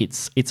 I think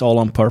it's all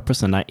on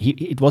purpose, and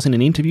it was in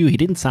an interview. He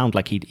didn't sound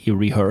like he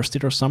rehearsed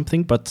it or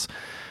something, but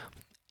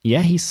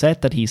yeah, he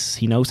said that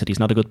he knows that he's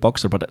not a good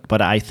boxer,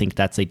 but I think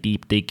that's a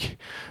deep dig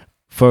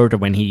further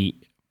when he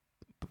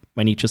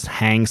just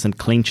hangs and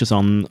clinches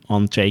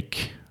on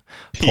Jake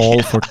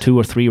Paul for 2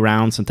 or 3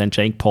 rounds, and then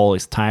Jake Paul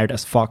is tired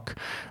as fuck.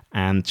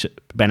 And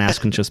Ben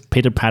Askren just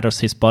pitter-patters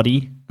his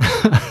body.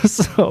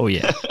 So,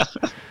 yeah.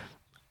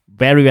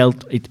 Very well,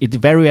 it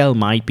very well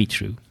might be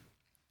true.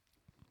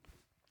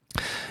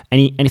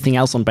 Anything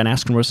else on Ben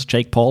Askren versus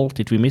Jake Paul?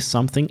 Did we miss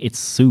something? It's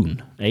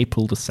soon,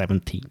 April the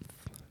 17th.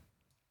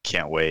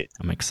 Can't wait.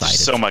 I'm excited.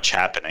 So much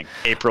happening.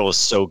 April is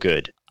so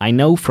good. I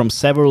know from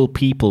several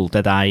people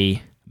that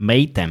I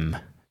made them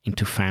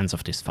into fans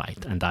of this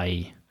fight. And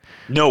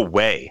No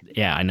way.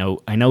 Yeah, I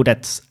know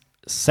that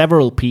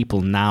several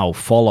people now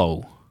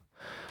follow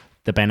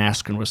the Ben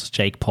Askren versus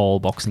Jake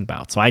Paul boxing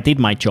bout. So I did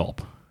my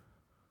job.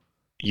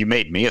 You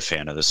made me a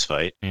fan of this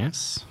fight.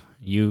 Yes.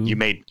 You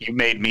made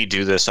me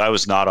do this. I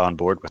was not on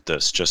board with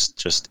this.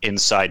 Just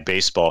inside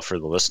baseball for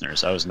the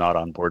listeners. I was not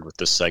on board with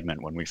this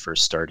segment when we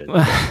first started.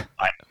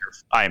 I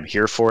am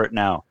here for it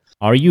now.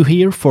 Are you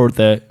here for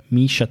the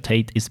Miesha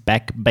Tate is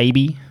back,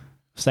 baby?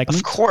 segment?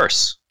 Of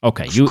course.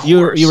 Okay, Of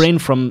you're in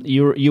from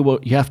you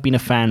have been a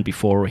fan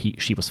before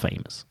she was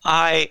famous.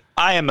 I'm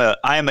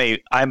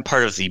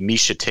part of the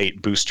Misha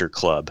Tate Booster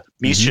Club.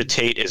 Misha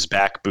Tate is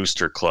back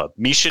Booster Club.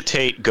 Misha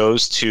Tate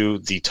goes to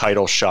the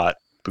title shot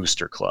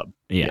Booster Club.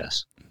 Yeah.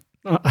 Yes.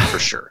 For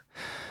sure.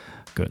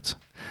 Good.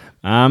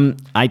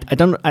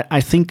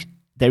 I think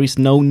there is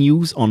no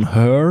news on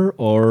her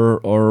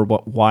or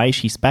why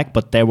she's back,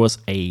 but there was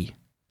a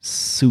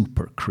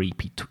super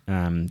creepy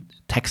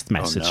text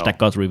message that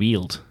got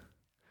revealed.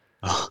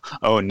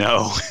 Oh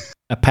no!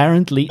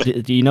 Apparently,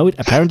 do you know it?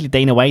 Apparently,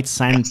 Dana White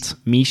sent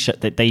Misha.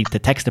 They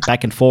texted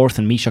back and forth,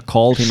 and Misha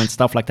called him and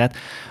stuff like that.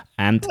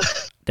 And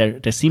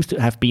there seems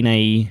to have been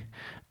a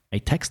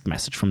text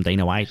message from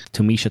Dana White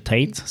to Misha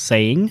Tate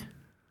saying,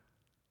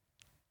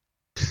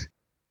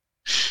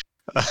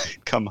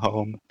 "Come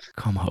home,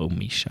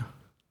 Misha.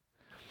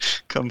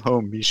 Come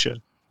home, Misha."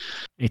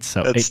 It's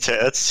so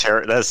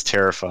that's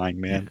terrifying,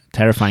 man.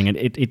 Terrifying, and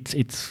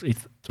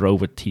it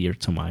drove a tear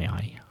to my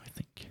eye. I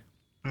think.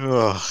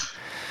 Ugh,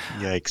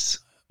 yikes!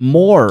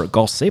 More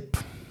gossip.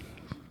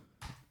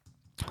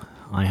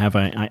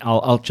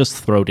 I'll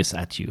just throw this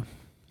at you.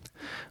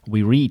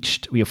 We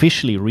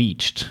officially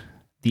reached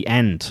the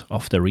end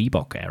of the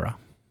Reebok era.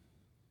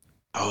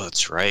 Oh,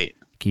 that's right.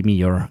 Give me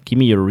your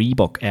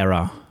Reebok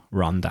era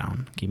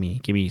rundown. Give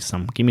me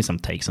some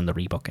takes on the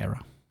Reebok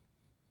era.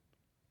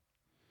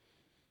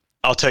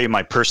 I'll tell you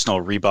my personal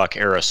Reebok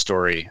era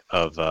story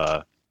of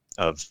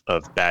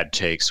bad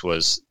takes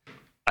was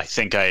I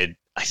think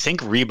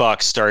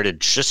Reebok started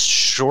just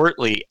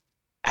shortly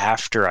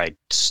after I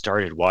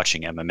started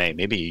watching MMA,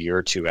 maybe a year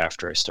or two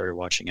after I started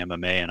watching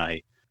MMA, and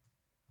I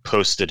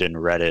posted in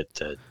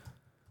Reddit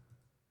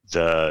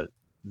that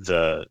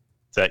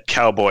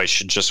Cowboy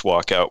should just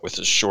walk out with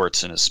his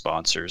shorts and his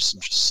sponsors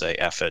and just say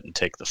F it and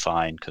take the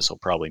fine because he'll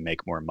probably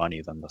make more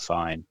money than the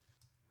fine.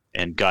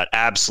 And got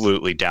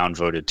absolutely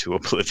downvoted to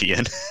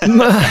oblivion.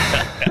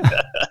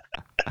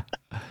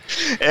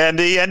 And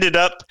he ended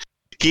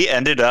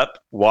up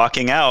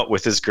walking out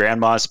with his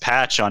grandma's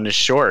patch on his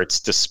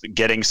shorts,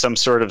 getting some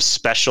sort of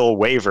special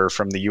waiver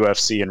from the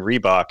UFC and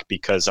Reebok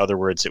because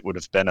otherwise it would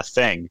have been a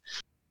thing.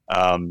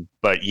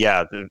 But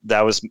yeah,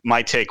 that was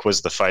my take. Was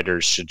the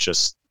fighters should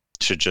just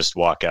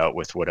walk out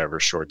with whatever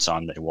shorts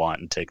on they want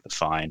and take the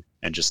fine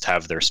and just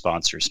have their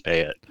sponsors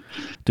pay it.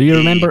 Do you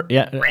remember?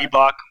 Yeah,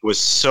 Reebok was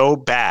so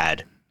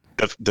bad.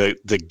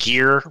 The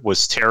gear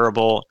was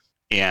terrible,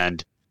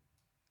 and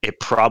it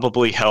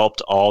probably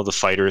helped all the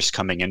fighters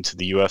coming into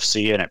the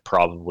UFC, and it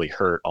probably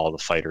hurt all the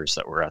fighters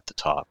that were at the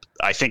top.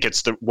 I think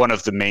it's one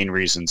of the main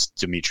reasons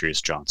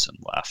Demetrius Johnson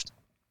left.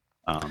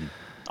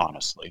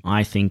 Honestly,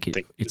 I think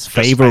it's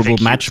favorable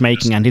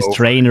matchmaking and his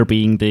trainer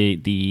being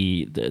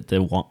the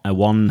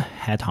one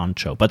head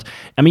honcho. But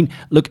I mean,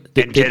 look,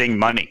 getting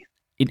money.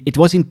 It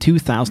was in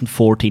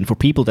 2014. For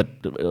people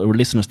or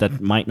listeners that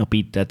might not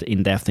be that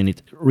in depth in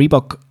it,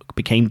 Reebok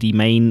became the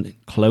main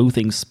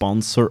clothing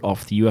sponsor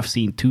of the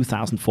UFC in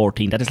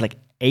 2014. That is like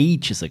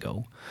ages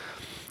ago.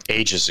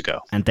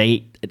 And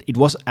it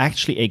was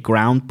actually a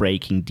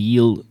groundbreaking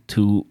deal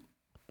to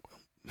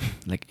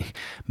like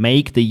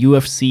make the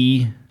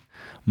UFC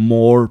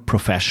more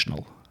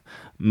professional,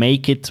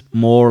 make it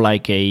more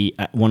like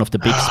one of the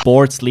big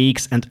sports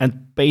leagues,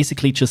 and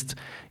basically just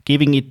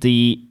giving it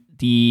the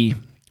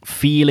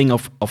feeling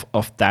of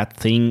that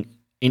thing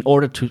in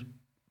order to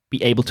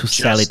be able to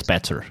sell it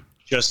better.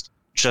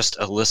 Just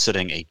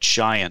eliciting a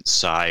giant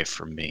sigh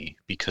from me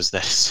because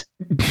it's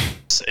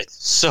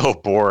so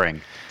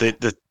boring.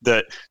 The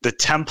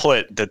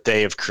template that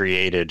they have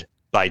created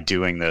by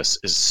doing this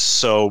is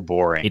so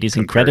boring. It is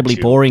incredibly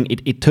boring.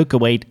 It took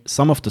away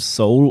some of the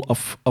soul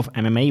of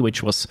MMA,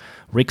 which was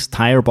Rick's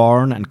Tire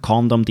Barn and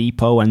Condom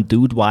Depot and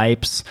Dude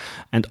Wipes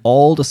and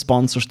all the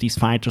sponsors these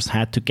fighters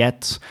had to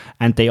get,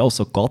 and they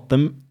also got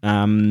them.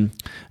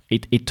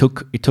 It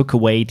took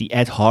away the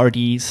Ed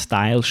Hardy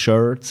style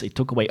shirts. It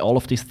took away all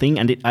of this thing,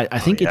 and I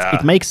think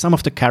it makes some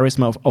of the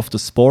charisma of the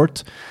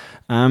sport.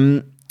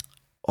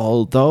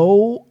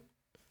 Although,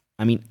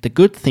 I mean, the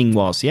good thing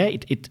was,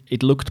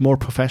 it looked more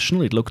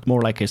professional. It looked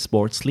more like a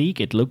sports league.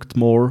 It looked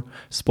more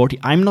sporty.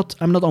 I'm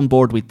not on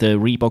board with the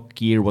Reebok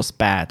gear was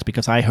bad,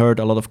 because I heard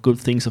a lot of good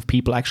things of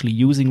people actually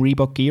using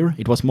Reebok gear.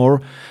 It was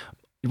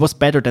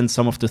better than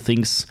some of the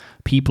things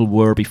people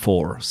were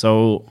before.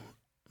 So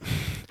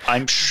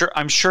I'm sure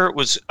it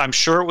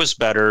was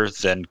better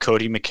than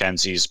Cody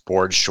McKenzie's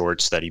board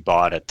shorts that he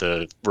bought at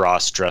the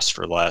Ross Dress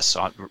for Less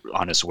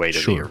on his way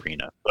to the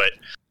arena.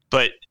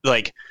 But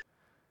like,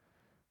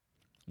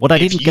 what I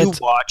didn't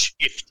get.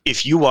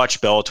 If you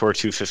watch Bellator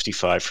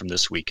 255 from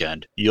this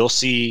weekend, you'll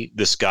see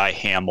this guy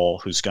Hamill,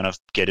 who's gonna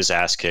get his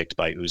ass kicked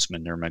by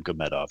Usman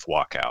Nurmagomedov,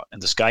 walk out,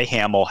 and this guy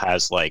Hamill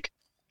has like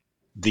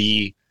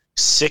the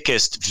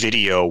sickest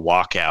video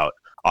walkout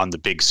on the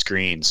big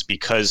screens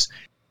because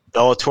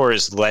Bellator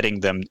is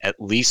letting them at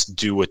least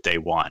do what they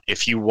want.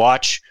 If you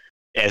watch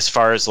as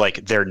far as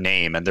like their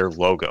name and their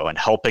logo and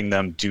helping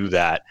them do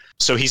that,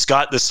 so he's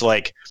got this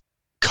like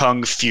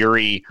Kung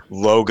Fury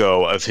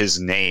logo of his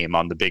name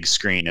on the big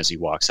screen as he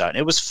walks out. And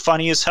it was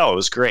funny as hell. It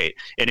was great.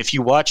 And if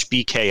you watch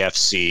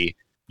BKFC,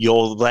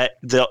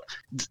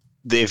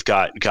 they've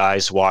got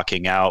guys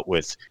walking out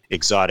with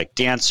exotic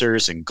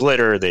dancers and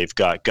glitter. They've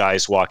got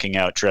guys walking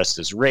out dressed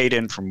as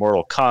Raiden from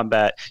Mortal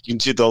Kombat.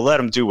 They'll let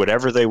them do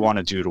whatever they want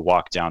to do to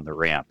walk down the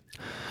ramp.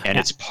 And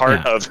it's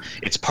part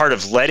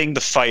of letting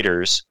the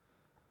fighters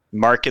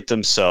market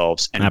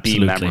themselves and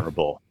Absolutely. be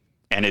memorable.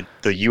 And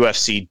the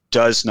UFC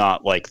does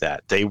not like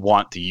that. They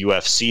want the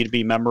UFC to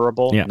be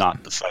memorable,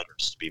 not the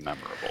fighters to be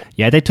memorable.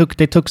 Yeah, they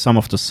took some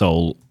of the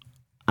soul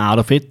out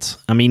of it.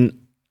 I mean,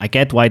 I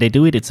get why they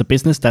do it. It's a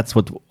business. That's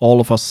what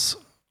all of us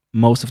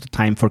most of the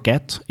time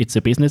forget. It's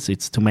a business.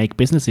 It's to make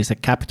business. It's a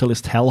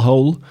capitalist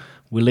hellhole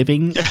we're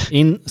living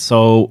in.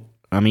 So,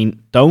 I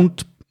mean,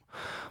 don't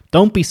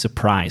be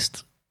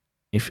surprised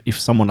if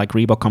someone like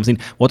Reebok comes in.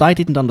 What I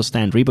didn't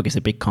understand, Reebok is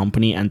a big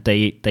company and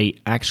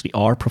they actually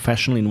are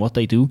professional in what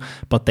they do,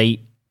 but they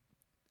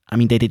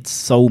did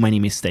so many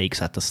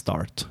mistakes at the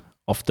start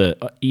of the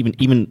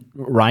even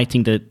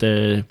writing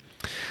the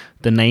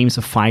names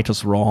of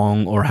fighters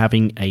wrong, or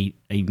having a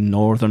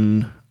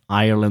Northern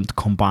Ireland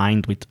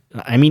combined with.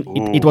 I mean,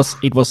 it was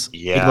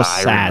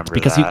sad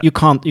because you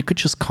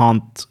just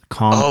can't.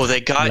 Oh,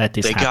 they got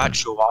happen.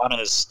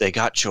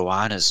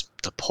 Joanna's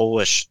the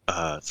Polish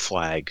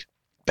flag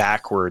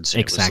backwards.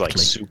 And exactly. It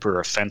was like super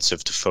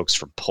offensive to folks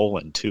from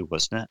Poland too,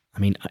 wasn't it? I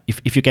mean,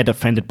 if you get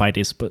offended by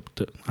this, but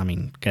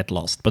get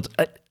lost. But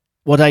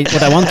what I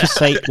want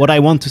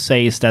to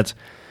say is that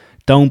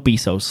don't be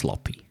so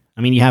sloppy.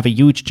 I mean, you have a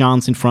huge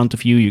chance in front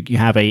of you. You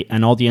have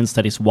an audience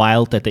that is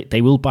wild, that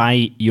they will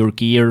buy your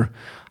gear,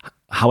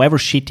 however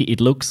shitty it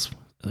looks.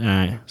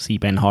 See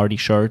Ben Hardy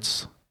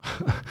shirts.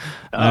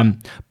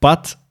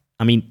 But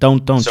I mean,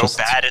 don't so just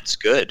bad it's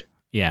good.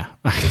 Yeah,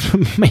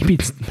 maybe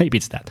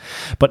it's that.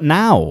 But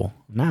now,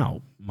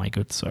 my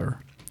good sir,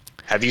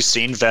 have you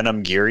seen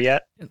Venom gear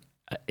yet?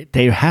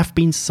 There have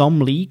been some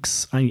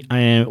leaks.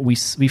 We've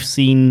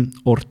seen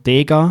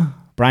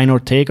Brian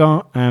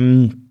Ortega.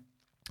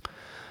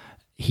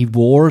 He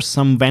wore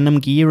some Venom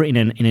gear in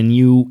a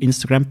new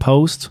Instagram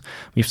post.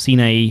 We've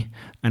seen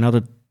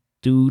another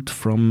dude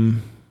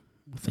from,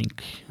 I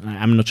think,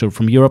 I'm not sure,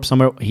 from Europe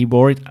somewhere. He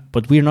wore it,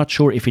 but we're not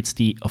sure if it's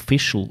the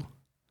official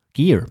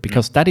gear,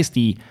 because that is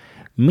the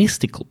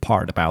mystical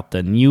part about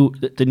the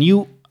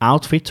new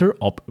outfitter,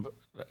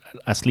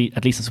 at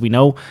least as we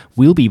know,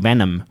 will be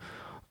Venom.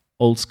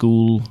 Old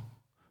school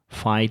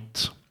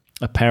fight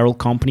apparel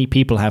company.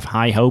 People have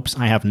high hopes.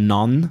 I have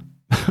none.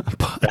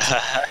 But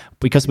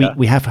because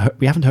we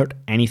haven't heard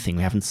anything.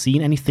 We haven't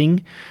seen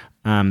anything.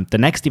 The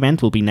next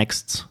event will be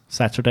next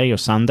Saturday or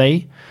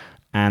Sunday,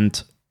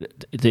 and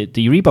the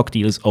Reebok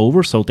deal is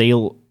over, so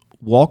they'll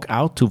walk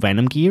out to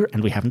Venom gear,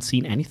 and we haven't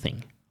seen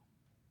anything.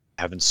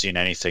 Haven't seen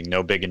anything.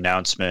 No big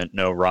announcement.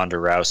 No Ronda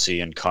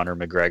Rousey and Conor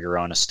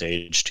McGregor on a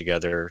stage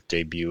together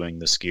debuting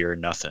this gear.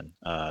 Nothing.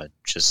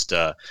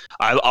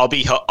 I'll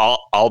be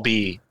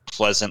happy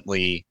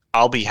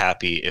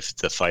if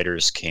the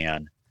fighters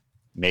can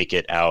make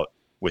it out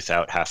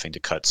without having to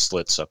cut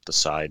slits up the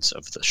sides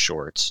of the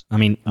shorts. I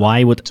mean,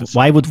 why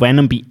would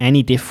Venom be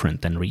any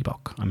different than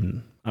Reebok?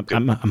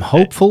 I'm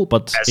hopeful,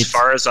 but as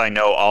far as I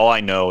know, all I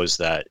know is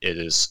that it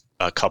is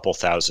a couple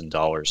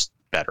 $1,000s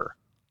better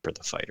for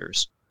the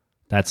fighters.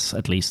 That's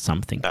at least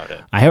something.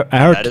 I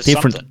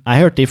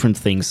heard different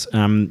things.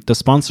 The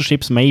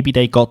sponsorships, maybe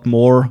they got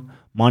more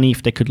money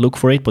if they could look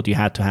for it, but you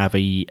had to have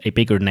a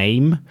bigger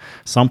name.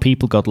 Some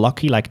people got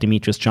lucky, like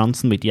Demetrius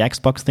Johnson with the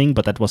Xbox thing,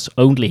 but that was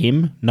only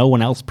him. No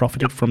one else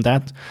profited from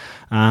that.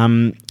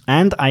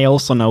 And I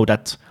also know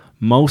that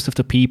most of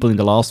the people in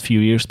the last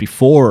few years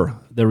before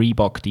the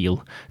Reebok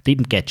deal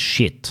didn't get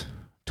shit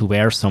to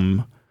wear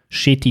some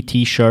shitty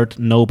t-shirt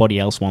nobody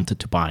else wanted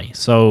to buy.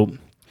 So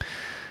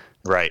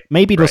right,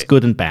 maybe it was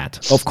good and bad.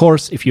 Of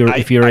course, if you're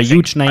a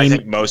huge name, I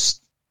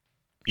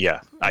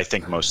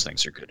think most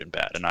things are good and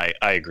bad, and I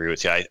agree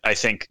with you. I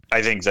think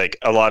like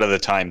a lot of the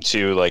time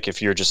too, like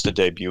if you're just a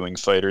debuting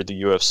fighter,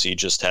 the UFC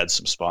just had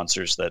some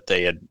sponsors that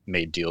they had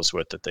made deals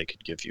with that they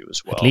could give you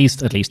as well. At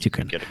least you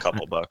can get a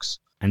couple bucks.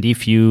 And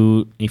if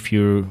you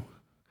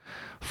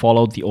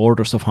followed the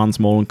orders of Hans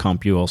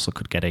Molenkamp, you also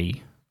could get a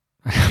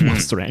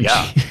Monster Energy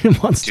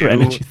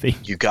Energy thing.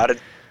 You got to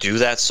do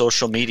that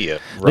social media.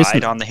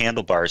 Ride on the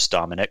handlebars,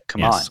 Dominic.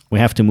 Come on. We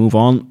have to move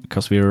on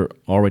because we're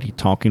already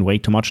talking way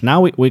too much.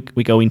 Now we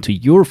go into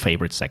your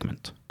favorite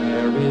segment.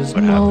 There is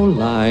no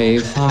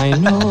life I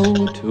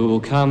know to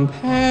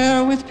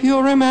compare with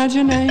pure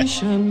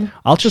imagination.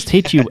 I'll just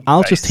hit you.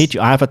 I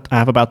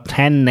have about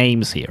 10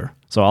 names here.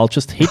 So I'll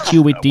just hit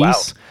you with these,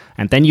 wow.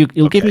 And then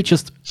you'll give me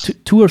just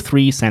two or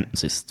three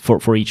sentences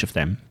for each of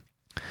them.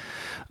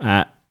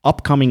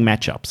 Upcoming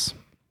matchups.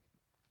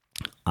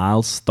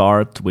 I'll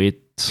start with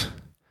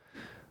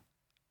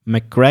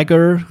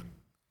McGregor,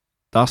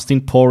 Dustin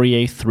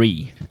Poirier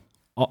 3.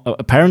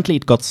 Apparently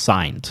it got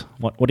signed.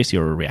 What is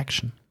your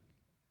reaction?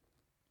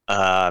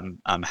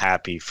 I'm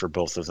happy for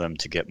both of them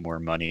to get more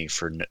money.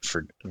 For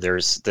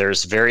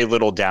there's very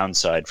little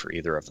downside for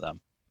either of them.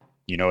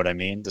 You know what I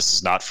mean? This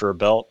is not for a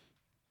belt.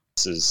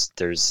 This is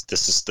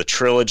the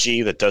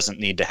trilogy that doesn't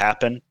need to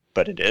happen,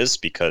 but it is,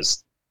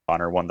 because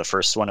Conor won the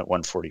first one at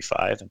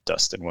 145 and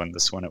Dustin won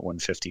this one at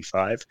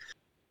 155.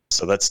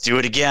 So let's do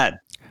it again.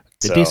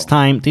 So this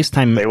time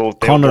they will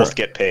Conor both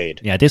get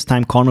paid. Yeah, this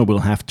time Conor will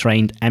have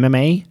trained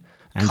MMA.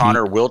 And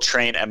Conor will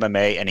train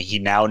MMA, and he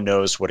now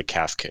knows what a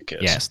calf kick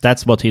is. Yes,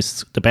 that's what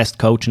the best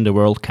coach in the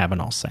world,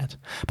 Kavanaugh, said.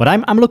 But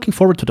I'm looking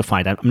forward to the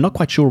fight. I'm not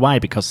quite sure why,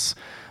 because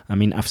I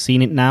mean I've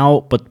seen it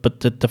now, but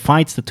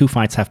the two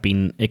fights have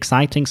been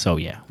exciting. So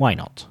yeah, why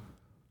not?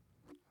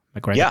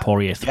 McGregor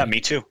Poirier 3. Yeah, me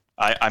too.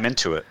 I'm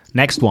into it.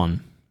 Next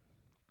one,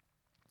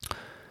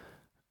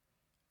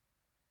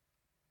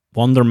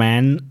 Wonder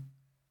Man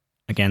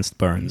against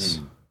Burns.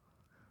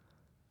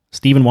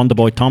 Stephen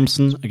Wonderboy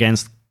Thompson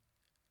against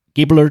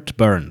Gilbert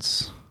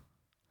Burns.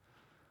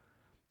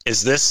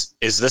 Is this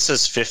as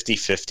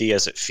 50-50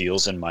 as it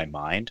feels in my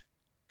mind?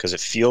 Because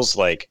it feels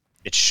like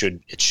it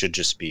should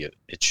just be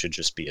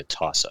a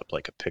toss up,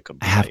 like a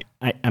pick'em fight.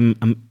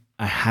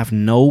 I have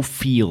no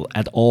feel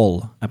at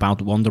all about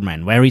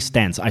Wonderman, where he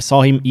stands. I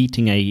saw him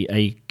eating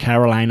a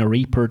Carolina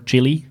Reaper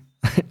chili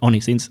on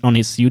his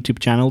YouTube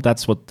channel.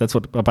 That's what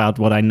about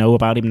what I know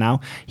about him now.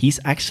 He's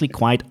actually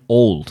quite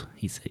old.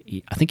 I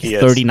think he's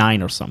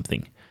 39 or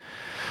something.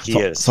 He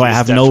is. So I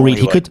have no read.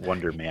 He could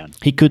Wonder Man.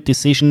 He could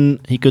decision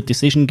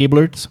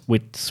Gilbert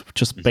with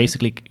just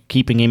basically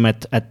keeping him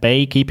at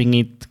bay, keeping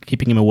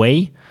him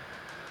away.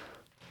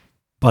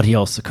 But he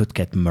also could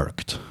get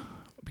murked,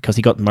 because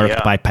he got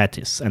murked by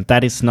Pettis, and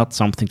that is not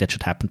something that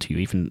should happen to you,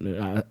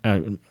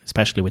 even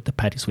especially with the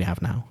Pettis we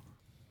have now.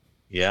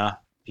 Yeah,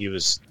 he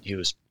was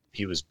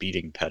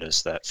beating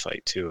Pettis that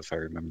fight too, if I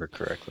remember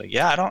correctly.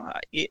 Yeah,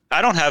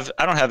 I don't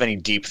have any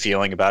deep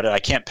feeling about it. I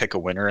can't pick a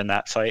winner in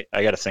that fight.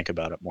 I got to think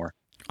about it more.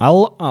 I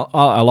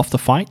love the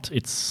fight.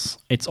 It's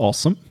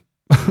awesome.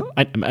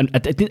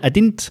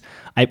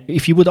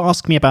 If you would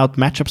ask me about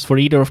matchups for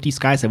either of these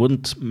guys, I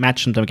wouldn't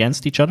match them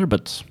against each other.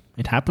 But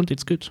it happened.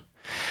 It's good.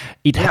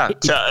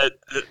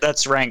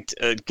 That's ranked.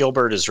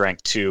 Gilbert is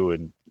ranked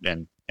 2,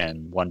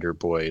 and Wonder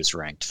Boy is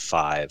ranked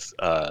 5.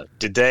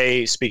 Did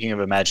they? Speaking of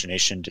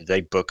imagination, did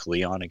they book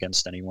Leon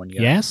against anyone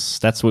yet? Yes,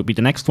 that would be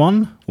the next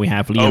one. We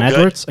have Leon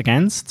Edwards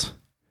against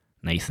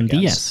Nathan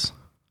Diaz.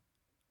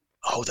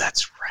 Oh,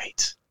 that's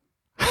right.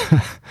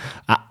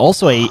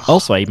 Also a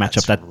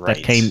matchup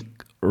that came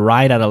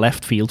right out of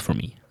left field for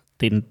me.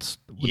 Wouldn't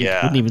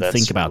even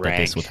think about that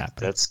this would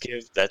happen.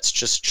 Let's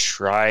just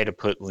try to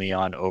put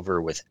Leon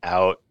over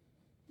without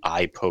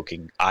eye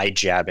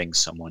jabbing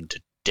someone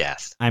to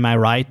death. Am I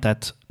right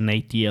that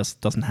Nate Diaz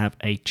doesn't have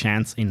a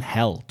chance in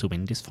hell to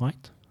win this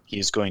fight?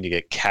 He's going to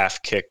get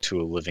calf kicked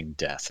to a living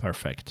death.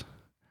 Perfect.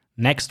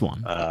 Next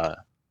one.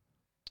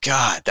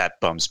 God, that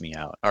bums me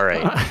out. All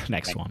right.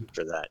 Next one.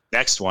 For that.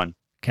 Next one.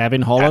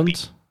 Kevin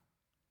Holland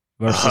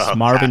versus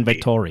Marvin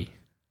Vettori.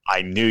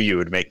 I knew you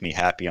would make me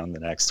happy on the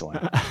next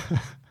one.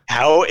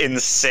 How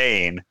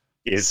insane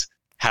is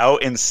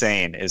Marvin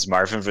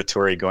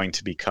Vettori going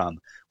to become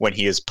when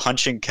he is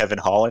punching Kevin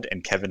Holland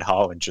and Kevin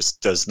Holland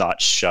just does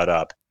not shut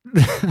up?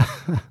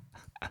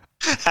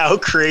 How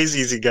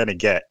crazy is he going to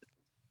get?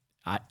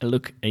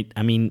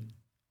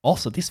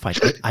 Also this fight,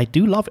 I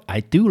do love it.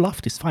 I do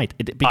love this fight.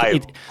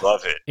 I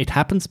love it. It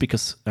happens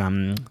because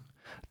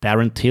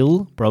Darren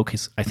Till broke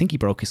his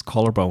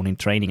collarbone in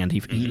training, and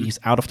he's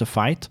out of the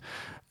fight.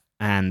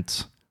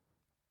 And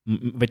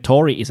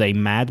Vettori is a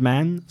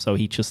madman, so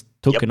he just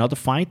took another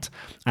fight.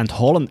 And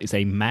Holland is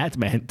a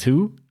madman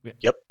too.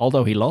 Yep.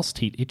 Although he lost,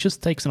 he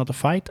just takes another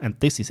fight, and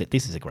this is it.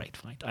 This is a great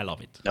fight. I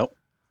love it. Nope.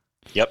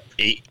 Yep.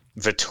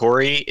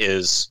 Vettori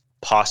is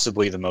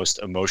possibly the most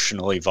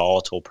emotionally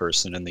volatile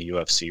person in the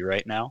UFC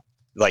right now.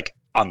 Like,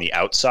 on the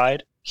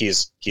outside, he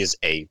is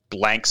a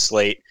blank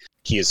slate.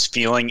 He is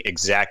feeling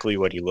exactly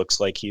what he looks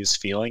like he is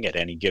feeling at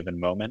any given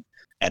moment.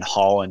 And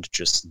Holland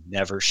just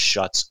never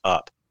shuts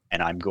up.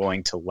 And I'm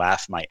going to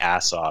laugh my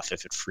ass off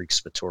if it freaks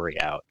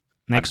Vettori out.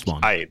 Next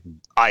one.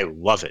 I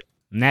love it.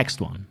 Next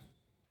one.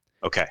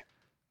 Okay.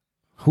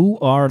 Who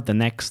are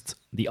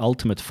the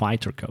Ultimate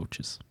Fighter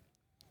coaches?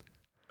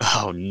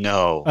 Oh,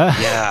 no.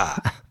 Yeah.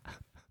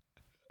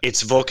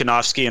 It's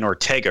Volkanovski and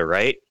Ortega,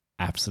 right?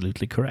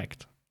 Absolutely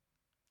correct.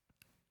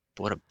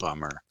 What a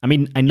bummer. I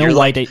mean, I know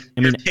why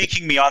you're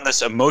taking me on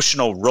this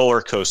emotional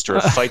roller coaster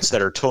of fights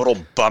that are total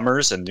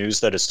bummers and news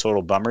that is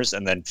total bummers,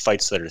 and then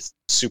fights that are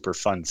super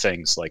fun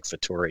things like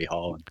Vettori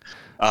Holland.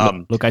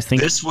 Look, I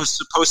think this was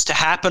supposed to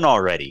happen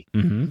already.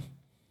 Mm-hmm.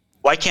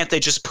 Why can't they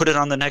just put it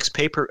on the next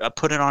paper?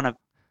 Put it on a.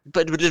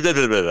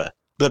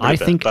 I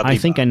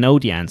think I know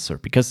the answer,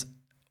 because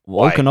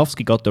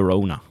Volkanovski got the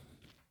Rona.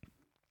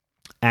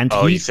 And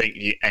you think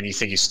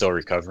he's still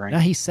recovering?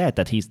 Yeah, he said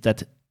that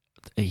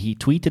he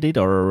tweeted it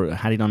or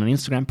had it on an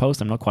Instagram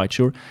post. I'm not quite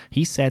sure.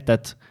 He said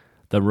that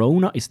the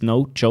Rona is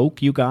no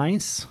joke, you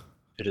guys.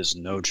 It is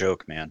no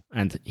joke, man.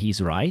 And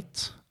he's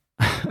right.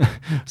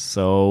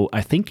 So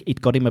I think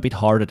it got him a bit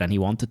harder than he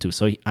wanted to.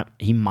 So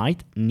he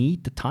might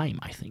need the time,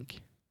 I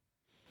think.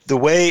 The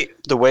way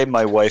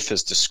my wife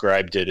has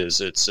described it is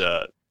it's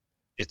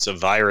it's a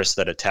virus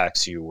that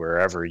attacks you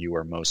wherever you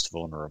are most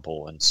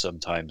vulnerable, and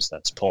sometimes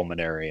that's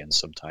pulmonary, and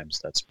sometimes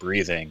that's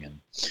breathing, and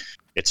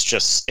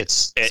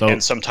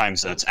and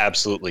sometimes that's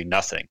absolutely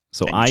nothing.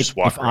 So and you just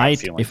walk around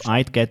feeling if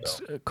I'd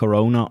get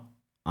corona,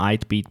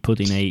 I'd be put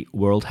in a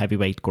World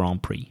Heavyweight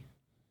Grand Prix.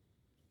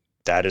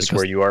 That is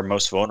where you are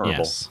most vulnerable.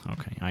 Yes,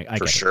 okay, I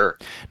for get sure.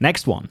 It.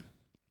 Next one,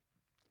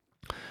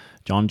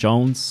 John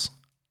Jones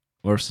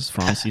versus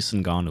Francis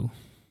Ngannou.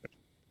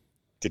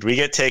 Did we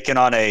get taken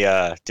on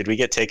a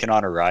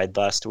ride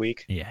last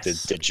week?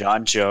 Yes. Did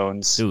John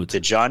Jones? Dude.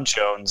 Did John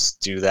Jones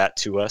do that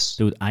to us?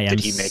 Dude, Did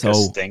he make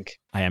us think?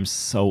 I am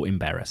so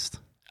embarrassed.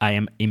 I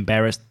am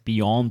embarrassed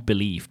beyond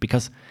belief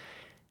because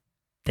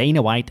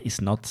Dana White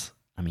is not.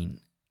 I mean,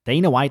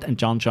 Dana White and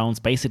John Jones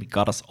basically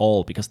got us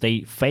all because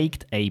they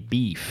faked a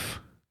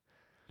beef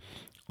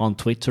on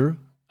Twitter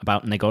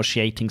about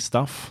negotiating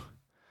stuff,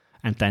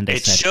 and then they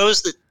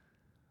said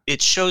it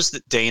shows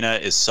that Dana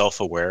is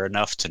self-aware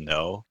enough to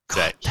know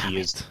that he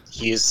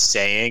is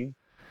saying,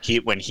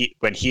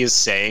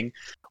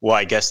 well,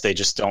 I guess they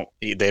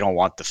don't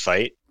want the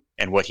fight,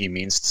 and what he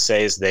means to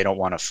say is they don't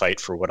want to fight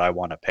for what I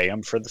want to pay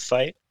him for the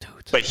fight. Dude.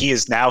 But he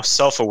is now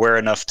self-aware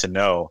enough to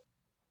know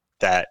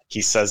that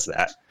he says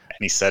that, and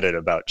he said it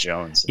about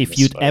Jones. If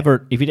you'd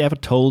ever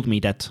told me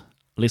that,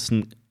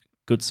 listen,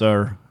 good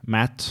sir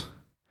Matt,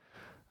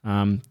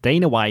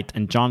 Dana White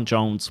and John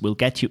Jones will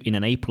get you in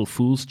an April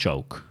Fool's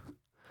joke,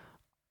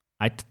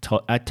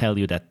 I'd tell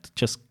you that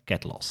just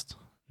get lost.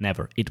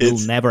 Never. It will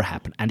never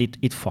happen. And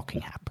it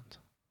fucking happened.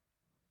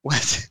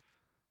 What?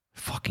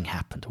 Fucking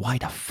happened. Why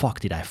the fuck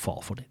did I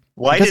fall for it?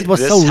 Why because did it was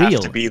this so have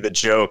real. to be the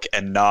joke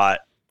and not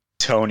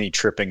Tony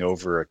tripping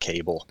over a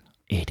cable?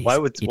 Why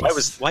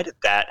did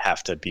that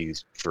have to be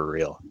for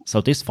real? So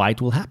this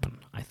fight will happen,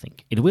 I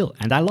think. It will.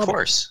 And I love it. Of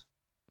course.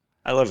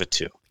 I love it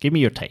too. Give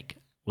me your take.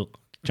 Well,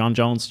 John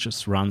Jones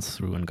just runs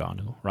through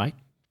Ngannou, right?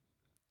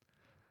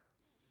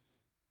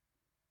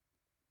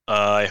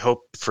 I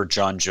hope for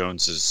John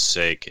Jones's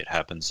sake it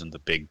happens in the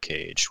big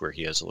cage where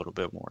he has a little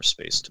bit more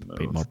space to move.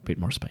 Bit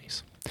more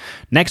space.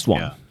 Next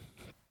one. Yeah.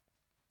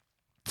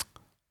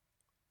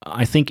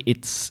 I think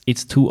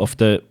it's two of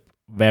the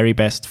very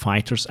best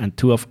fighters and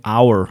two of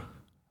our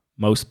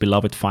most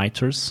beloved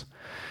fighters.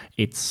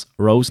 It's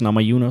Rose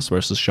Namajunas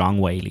versus Zhang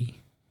Weili.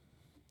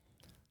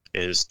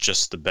 It is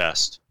just the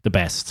best. The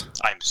best.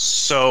 I'm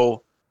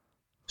so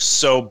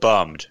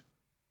bummed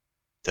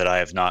that I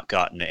have not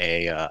gotten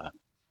a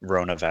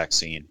Rona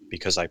vaccine,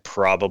 because I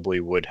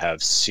probably would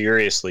have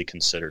seriously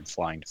considered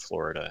flying to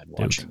Florida and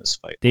watching this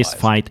fight. This live.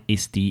 fight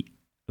is the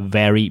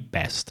very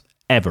best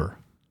ever.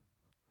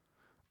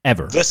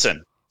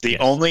 Listen, the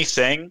only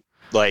thing,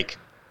 like,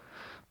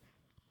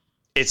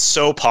 it's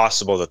so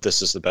possible that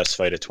this is the best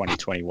fight of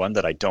 2021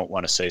 that I don't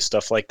want to say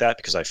stuff like that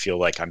because I feel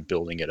like I'm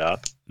building it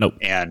up. Nope.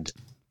 And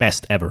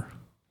best ever.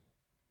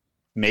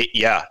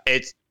 Yeah,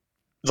 it's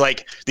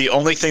like the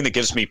only thing that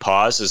gives me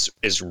pause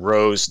is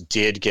Rose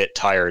did get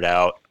tired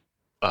out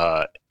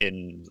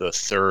in the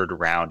third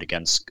round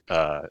against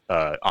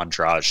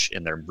Andrade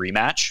in their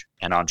rematch,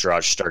 and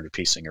Andrade started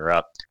piecing her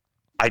up.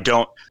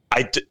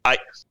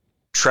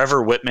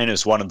 Trevor Whitman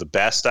is one of the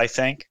best, I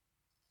think.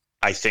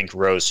 I think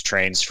Rose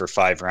trains for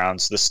 5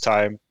 rounds this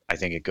time. I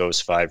think it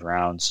goes 5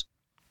 rounds.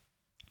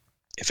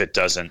 If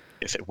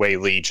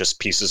Weili just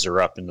pieces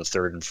her up in the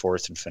third and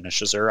fourth and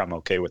finishes her, I'm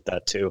okay with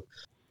that too.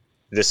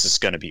 This is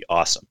going to be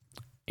awesome.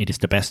 It is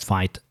the best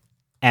fight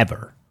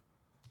ever.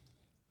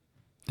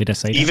 Did I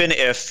say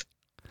that?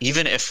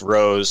 Even if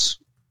Rose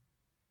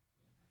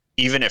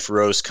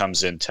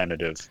comes in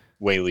tentative,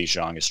 Weili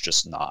Zhang is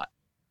just not.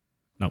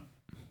 No.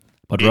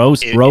 But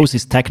Rose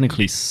is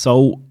technically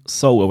so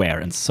aware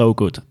and so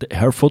good.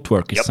 Her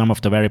footwork is some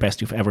of the very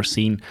best you've ever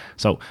seen.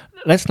 So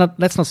let's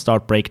not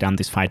start break down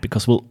this fight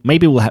because we'll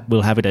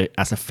have it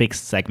as a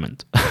fixed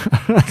segment.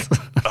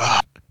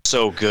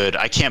 So good.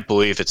 I can't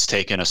believe it's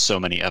taken us so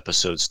many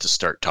episodes to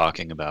start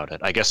talking about it.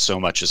 I guess so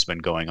much has been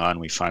going on.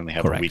 We finally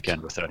have a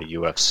weekend without a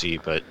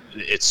UFC, but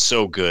it's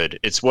so good.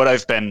 It's what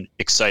I've been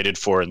excited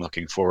for and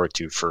looking forward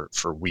to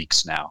for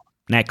weeks now.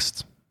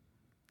 Next,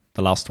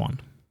 the last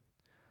one.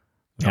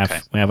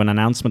 We have an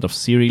announcement of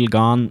Cyril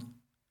Gane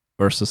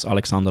versus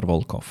Alexander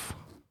Volkov.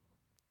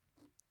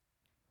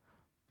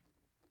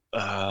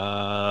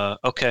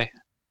 Okay.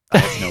 I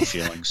have no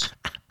feelings.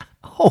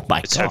 Oh my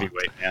God. It's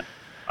heavyweight, man.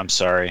 I'm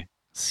sorry.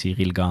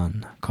 Cyril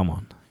Gane, come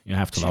on. You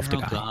have to love the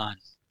guy. Gane.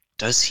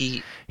 Does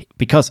he?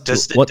 Because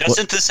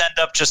doesn't this end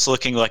up just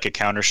looking like a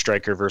counter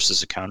striker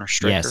versus a counter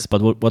striker? Yes,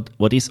 but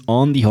what is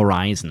on the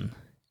horizon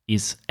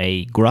is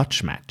a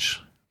grudge match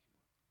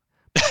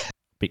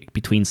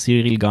between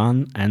Cyril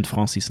Gane and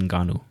Francis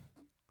Ngannou.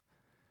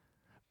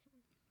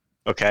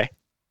 Okay.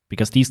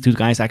 Because these two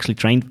guys actually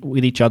trained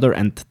with each other,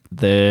 and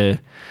the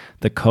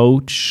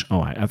coach,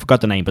 I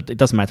forgot the name, but it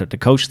doesn't matter. The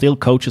coach still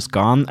coaches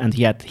Gane, and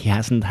he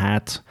hasn't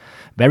had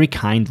very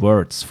kind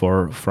words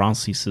for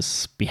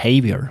Francis's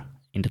behavior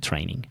in the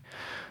training.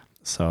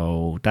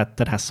 So that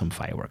has some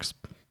fireworks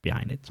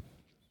behind it.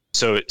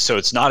 So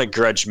it's not a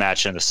grudge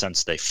match in the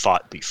sense they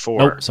fought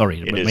before. Oh,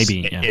 sorry,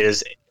 maybe. Yeah.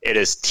 It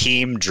is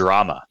team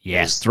drama.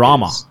 Yes, It is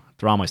drama.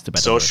 Drama is the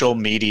better word. social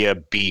media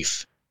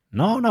beef.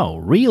 No,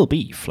 real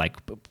beef, like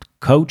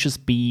coaches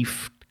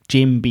beef,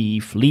 gym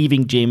beef,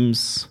 leaving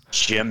gyms.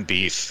 Gym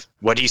beef.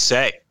 What'd he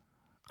say?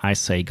 I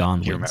say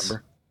Gone Do you wins.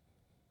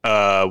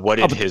 remember? What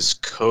did his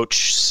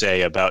coach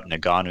say about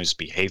Ngannou's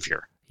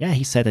behavior? Yeah,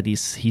 he said that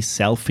he's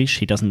selfish.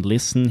 He doesn't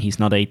listen. He's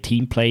not a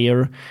team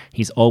player.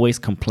 He's always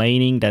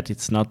complaining that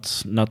it's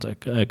not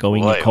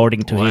going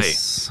according to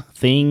his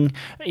thing.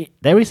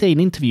 There is an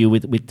interview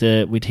with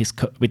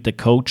the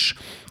coach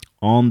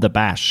on the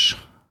Bash.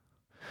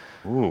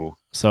 Ooh.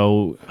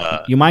 So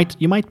you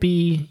might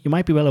be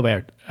well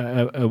aware,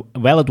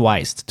 well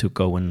advised to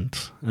go and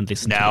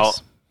listen to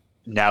this.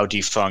 Now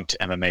defunct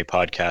MMA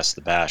podcast,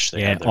 The Bash.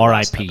 They had their R.I.P.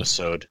 last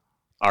episode.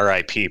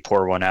 R.I.P.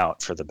 Pour one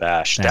out for The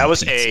Bash. Damn that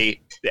was pizza.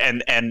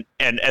 and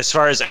as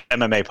far as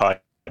MMA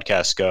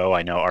podcasts go,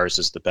 I know ours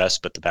is the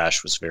best, but The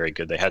Bash was very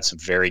good. They had some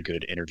very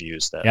good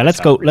interviews.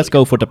 Let's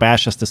go for The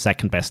Bash as the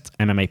second best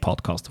MMA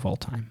podcast of all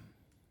time.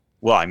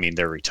 Well, I mean,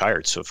 they're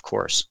retired, so of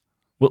course,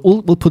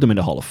 We'll put them in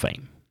the Hall of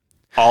Fame.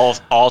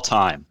 all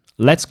time.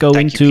 Let's go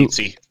Thank into. you,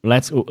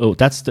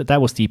 Pizzi.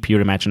 That was the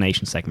pure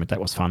imagination segment. That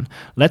was fun.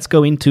 Let's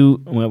go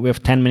into. Well, we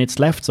have 10 minutes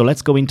left, so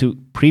let's go into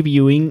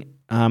previewing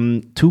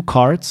two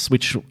cards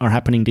which are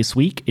happening this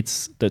week.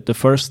 It's the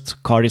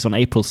first card is on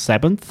April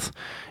 7th.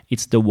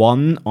 It's the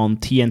one on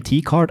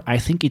TNT card. I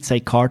think it's a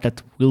card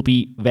that will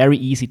be very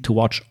easy to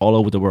watch all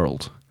over the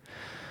world.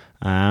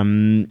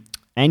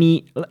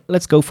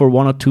 Let's go for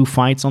one or two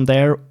fights on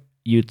there.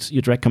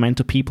 You'd recommend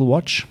to people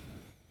watch?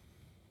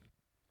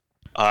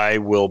 I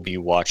will be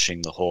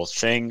watching the whole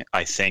thing.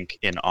 I think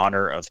in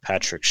honor of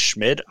Patrick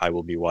Schmid, I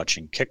will be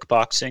watching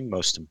kickboxing,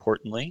 most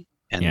importantly.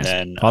 And Yes,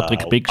 then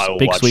Patrick Big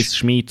watch, Swiss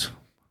Schmid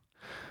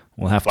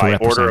will have to by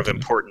represent order of him.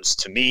 importance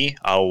to me,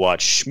 I'll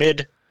watch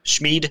Schmid,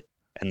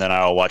 and then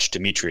I'll watch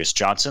Demetrius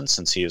Johnson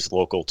since he is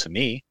local to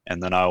me,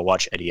 and then I'll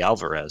watch Eddie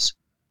Alvarez.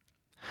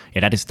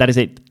 Yeah, that is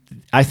it.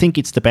 I think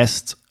it's the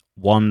best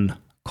one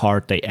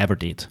card they ever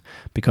did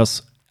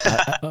because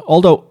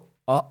although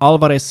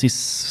Alvarez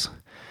is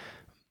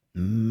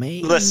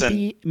maybe it's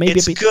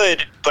a bit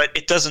good, but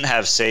it doesn't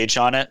have Sage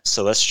on it,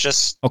 so let's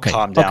just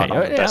calm down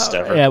on the best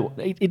ever. Yeah,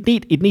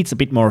 it needs a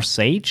bit more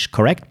Sage,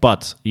 correct?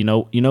 But you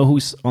know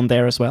who's on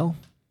there as well?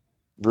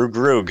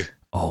 Rug.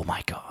 Oh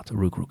my God,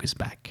 Rug is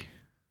back.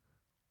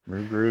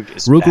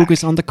 Rug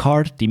is on the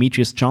card.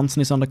 Demetrius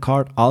Johnson is on the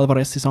card.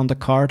 Alvarez is on the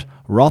card.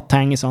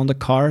 Rotang is on the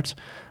card.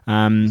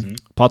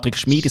 Patrick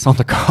Schmid is on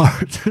the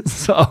card.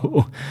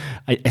 So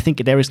I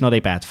think there is not a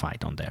bad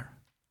fight on there.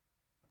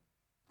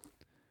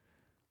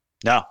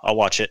 No, I'll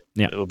watch it.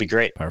 Yeah. It will be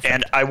great. Perfect.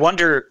 And I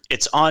wonder,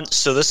 it's on,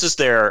 so this is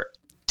their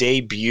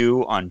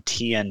debut on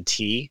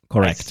TNT.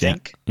 Correct. I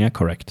think. Yeah,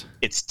 correct.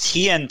 It's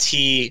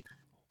TNT.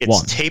 It's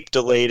One. tape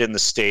delayed in the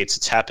States.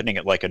 It's happening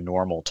at like a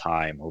normal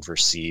time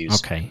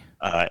overseas. Okay.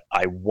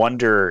 I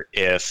wonder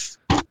if,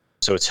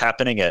 so it's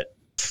happening at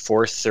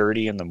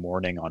 4:30 in the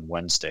morning on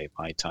Wednesday,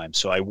 my time.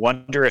 So I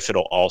wonder if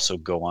it'll also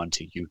go on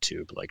to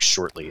YouTube like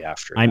shortly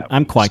after.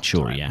 I'm quite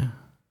sure, yeah.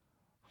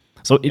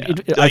 So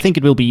I think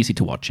it will be easy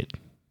to watch it.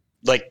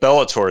 Like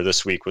Bellator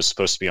this week was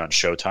supposed to be on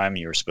Showtime.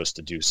 You were supposed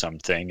to do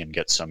something and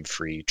get some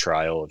free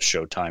trial of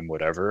Showtime,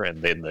 whatever.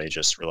 And then they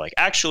just were like,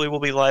 actually, we'll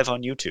be live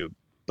on YouTube,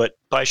 but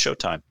by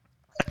Showtime.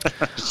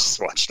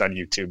 Just watched on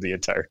YouTube the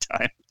entire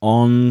time.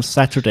 On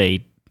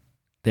Saturday,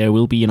 there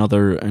will be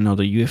another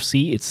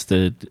UFC.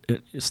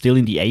 It's still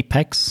in the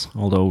Apex,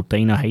 although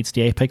Dana hates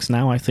the Apex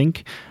now, I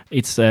think.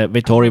 It's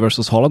Vettori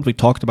versus Holland. We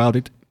talked about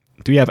it.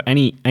 Do you have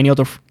any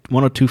other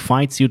one or two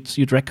fights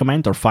you'd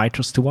recommend or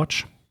fighters to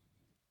watch?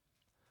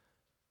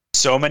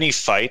 So many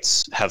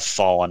fights have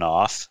fallen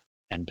off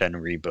and been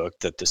rebooked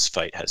that this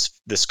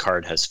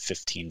card has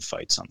 15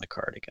 fights on the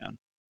card again.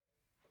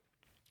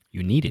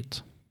 You need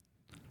it.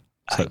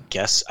 I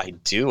guess I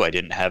do. I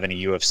didn't have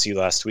any UFC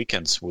last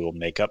weekend, so we'll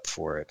make up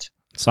for it.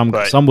 Some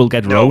will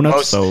get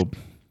Rona, so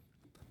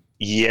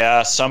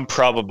yeah, some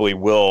probably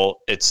will.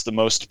 It's the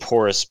most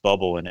porous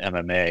bubble in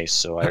MMA,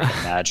 so I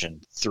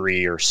imagine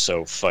 3 or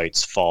so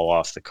fights fall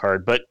off the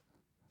card. But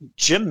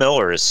Jim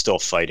Miller is still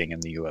fighting in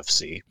the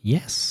UFC.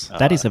 Yes,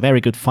 that is a very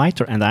good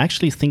fighter, and I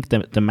actually think the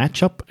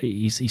matchup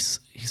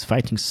he's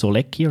fighting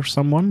Solecki or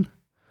someone.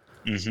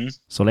 Mm-hmm.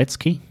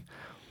 Soletsky.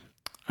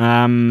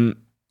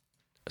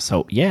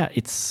 So yeah,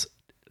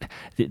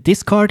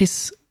 this card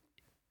is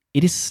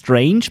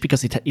strange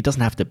because it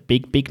doesn't have the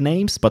big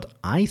names, but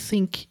I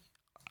think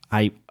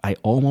I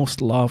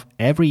almost love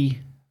every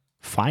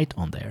fight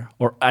on there,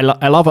 or I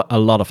love a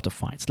lot of the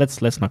fights.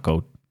 Let's not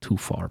go too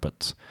far,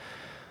 but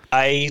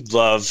I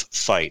love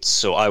fights,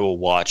 so I will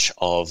watch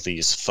all of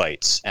these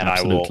fights, and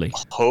Absolutely.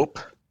 I will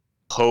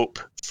hope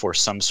for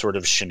some sort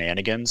of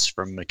shenanigans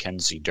from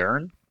Mackenzie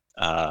Dern,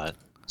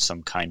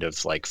 some kind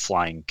of like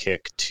flying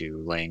kick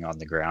to laying on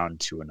the ground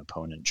to an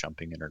opponent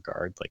jumping in her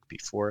guard like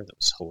before. That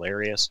was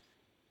hilarious.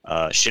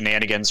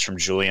 Shenanigans from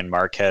Julian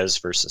Marquez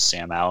versus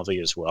Sam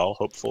Alvey as well,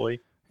 hopefully.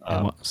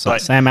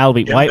 Sam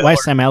Alvey, why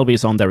Sam Alvey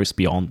is on there is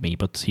beyond me,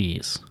 but he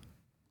is.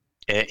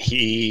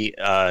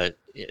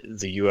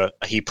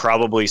 he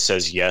probably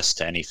says yes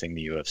to anything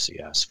the UFC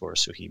asks for,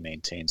 so he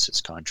maintains his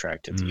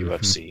contract at the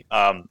UFC,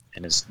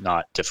 and is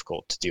not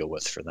difficult to deal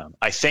with for them.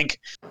 I think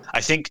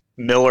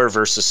Miller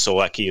versus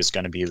Solecki is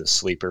going to be the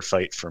sleeper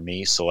fight for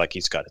me.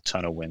 Solecki's got a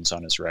ton of wins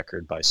on his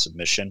record by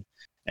submission,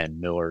 and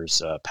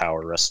Miller's a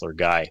power wrestler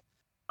guy.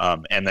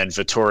 And then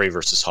Vettori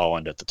versus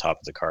Holland at the top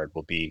of the card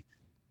will be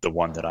the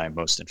one that I'm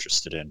most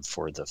interested in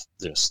for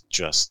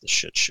just the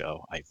shit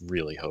show. I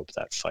really hope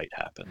that fight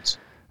happens.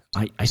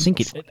 I think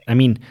I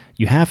mean,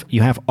 you have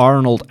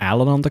Arnold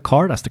Allen on the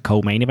card as the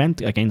co-main event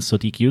against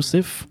Sodiq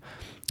Yusuff.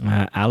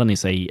 Allen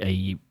is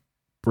a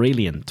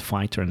brilliant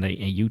fighter and a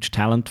huge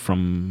talent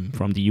from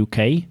the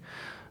UK.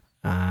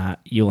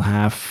 You'll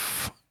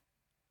have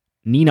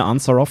Nina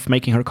Ansaroff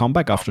making her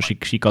comeback after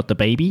she got the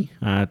baby.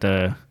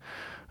 I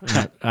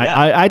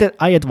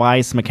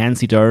advise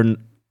Mackenzie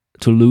Dern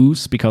to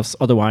lose, because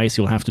otherwise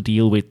you'll have to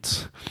deal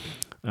with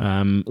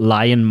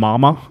Lion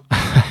Mama.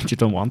 You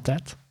don't want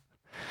that.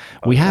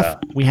 We have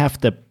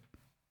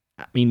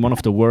one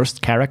of the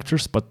worst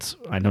characters, but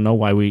I don't know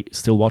why we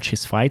still watch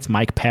his fights.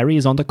 Mike Perry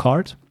is on the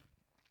card.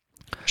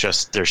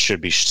 There should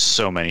be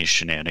so many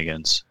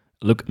shenanigans.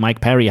 Look,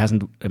 Mike Perry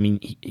hasn't. I mean,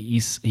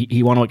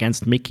 he won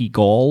against Mickey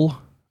Gall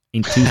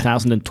in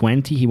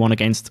 2020. He won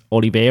against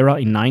Oliveira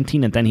in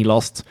 19, and then he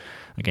lost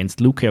against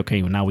Luque.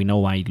 Okay, well, now we know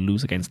why he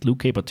lose against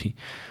Luque, but he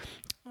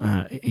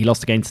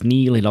lost against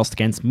Neal. He lost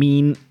against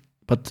Mean.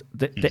 But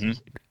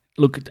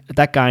look,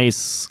 that guy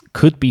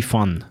could be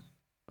fun.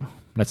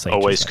 Let's say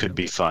always could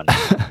be fun.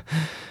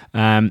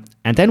 And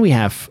then we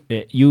have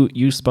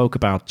you spoke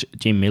about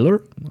Jim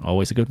Miller,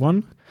 always a good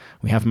one.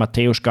 We have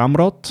Mateusz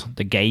Gamrot,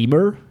 the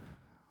gamer,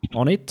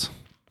 on it.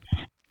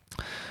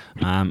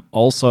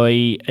 Also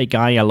a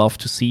guy I love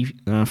to see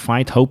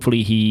fight.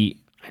 Hopefully he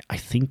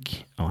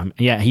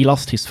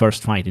lost his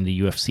first fight in the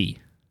UFC,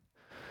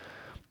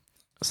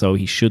 so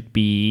he should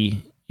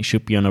be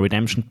on a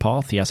redemption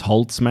path. He has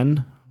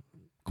Holtzman.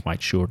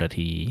 Quite sure that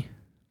he'll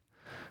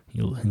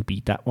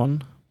beat that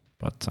one.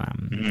 But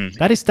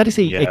that is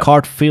a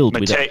card filled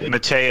with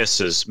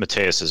Mateus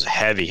is a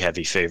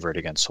heavy favorite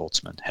against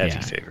Holtzman.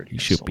 Favorite. He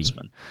should be.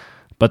 Holtzman.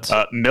 But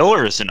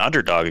Miller is an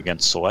underdog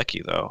against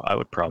Solecki, though. I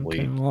would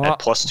probably at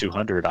plus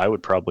 200. I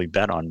would probably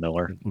bet on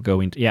Miller. We'll go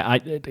into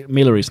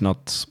Miller is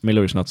not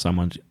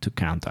someone to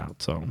count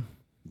out. So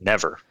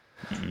never.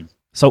 Mm-hmm.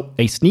 So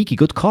a sneaky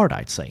good card,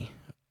 I'd say.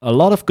 A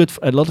lot of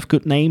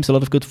good names, a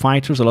lot of good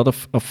fighters, a lot of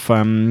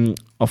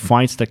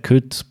fights that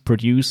could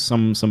produce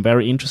some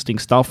very interesting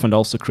stuff, and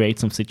also create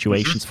some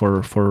situations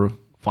for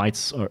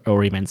fights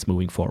or events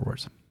moving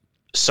forward.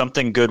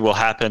 Something good will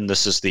happen.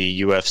 This is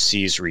the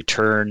UFC's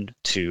return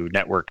to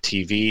network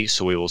TV,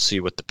 so we will see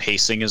what the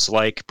pacing is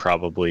like.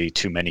 Probably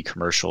too many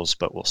commercials,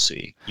 but we'll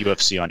see.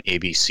 UFC on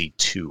ABC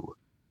 2.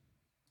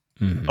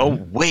 Mm-hmm. Oh,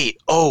 wait.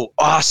 Oh,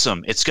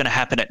 awesome. It's going to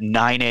happen at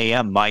 9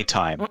 a.m. my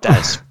time.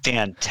 That's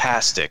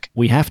fantastic.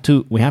 We have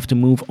to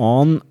move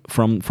on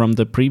from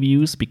the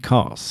previews,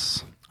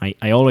 because I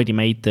already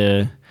made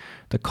the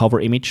cover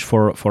image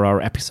for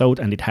our episode,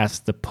 and it has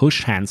the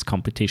push hands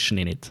competition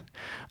in it.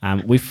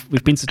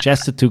 We've been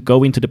suggested to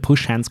go into the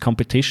push hands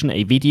competition,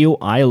 a video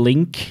I'll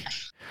link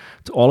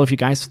to all of you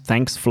guys.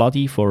 Thanks,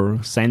 Vladdy, for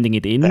sending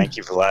it in. Thank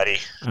you, Vladdy.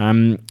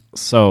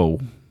 So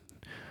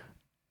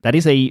that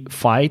is a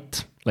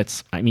fight.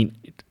 Is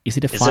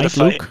it a fight,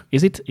 Luke?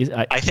 Is it?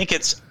 I think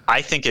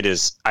it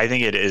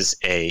is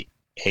a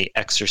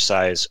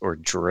exercise or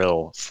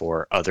drill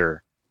for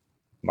other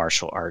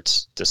martial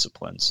arts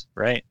disciplines,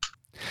 right?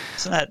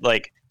 Doesn't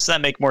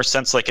that make more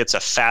sense? Like, it's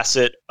a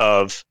facet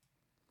of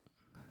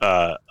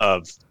a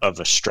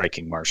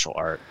striking martial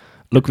art.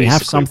 Look, we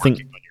have something.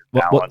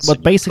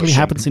 What basically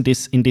happens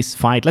in this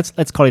fight? Let's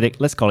not call it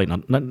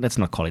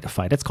a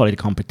fight. Let's call it a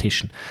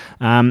competition.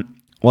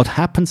 What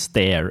happens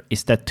there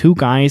is that two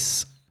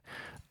guys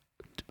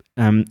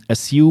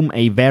assume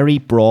a very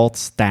broad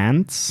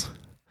stance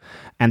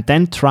and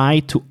then try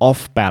to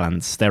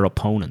off-balance their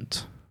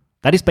opponent.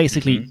 That is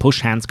basically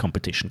push hands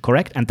competition,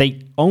 correct? And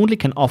they only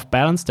can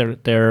off-balance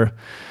their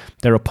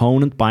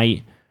opponent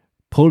by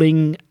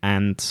pulling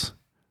and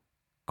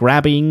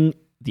grabbing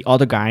the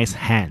other guy's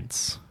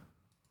hands,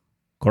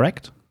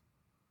 correct?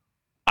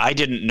 I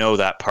didn't know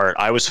that part.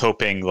 I was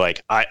hoping,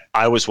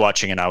 I was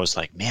watching and I was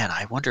like, man,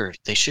 I wonder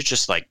if they should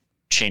just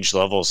change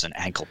levels and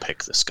ankle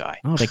pick this guy.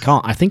 No, they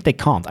can't. I think they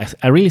can't.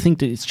 I really think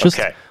that it's just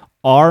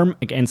arm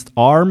against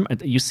arm.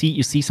 You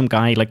see some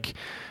guy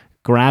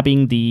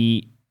grabbing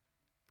the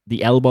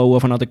elbow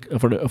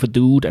of a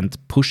dude and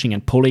pushing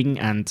and pulling.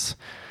 And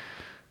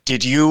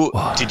did you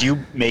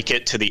make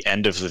it to the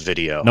end of the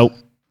video? Nope.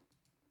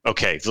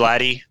 Okay,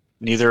 Vladdy,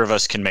 neither of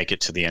us can make it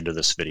to the end of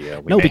this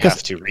video. We may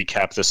have to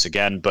recap this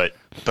again, but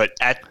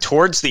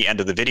towards the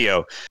end of the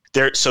video,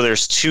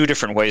 there's two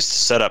different ways to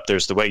set up.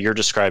 There's the way you're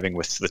describing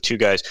with the two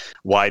guys,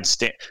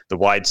 the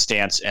wide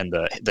stance and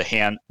the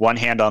hand, one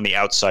hand on the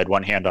outside,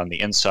 one hand on the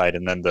inside,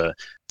 and then the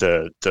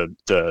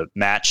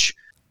match,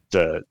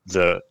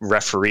 the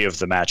referee of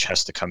the match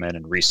has to come in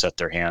and reset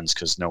their hands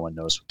because no one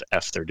knows what the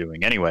F they're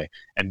doing anyway.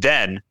 And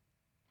then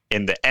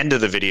in the end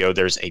of the video,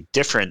 there's a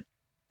different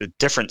a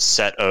different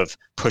set of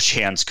push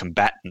hands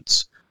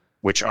combatants,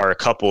 which are a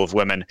couple of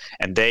women,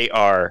 and they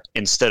are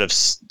instead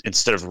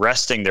of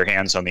resting their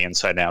hands on the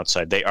inside and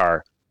outside, they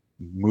are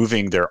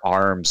moving their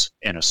arms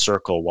in a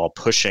circle while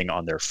pushing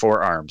on their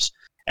forearms,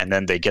 and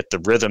then they get the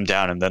rhythm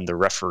down, and then the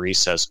referee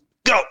says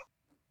go,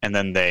 and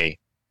then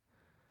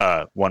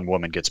one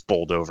woman gets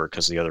bowled over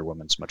because the other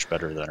woman's much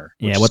better than her.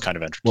 Which is kind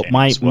of entertaining. What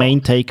my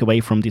main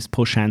takeaway from this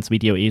push hands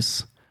video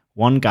is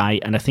one guy,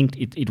 and I think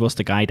it was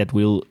the guy that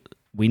will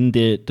win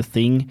the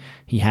thing.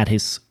 He had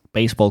his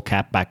baseball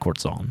cap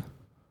backwards on.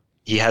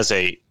 He has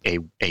a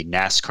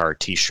NASCAR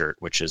T-shirt,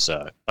 which is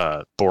a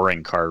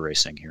boring car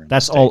racing here.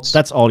 That's all.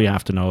 That's all you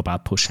have to know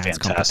about push hands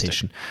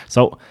competition.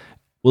 So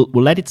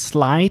we'll let it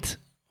slide,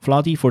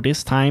 Vladdy, for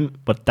this time.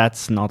 But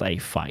that's not a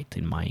fight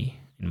in my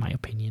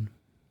opinion.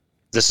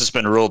 This has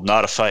been ruled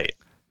not a fight.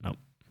 No.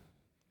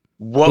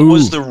 What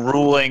was the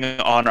ruling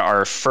on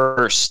our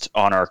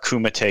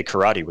Kumite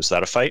karate? Was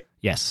that a fight?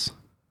 Yes.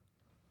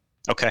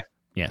 Okay.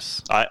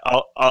 Yes.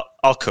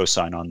 I'll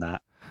co-sign on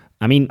that.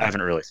 I mean, I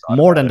haven't really thought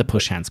more than the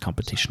push hands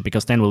competition,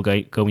 because then we'll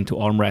go into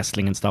arm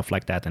wrestling and stuff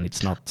like that, and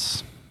it's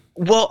not.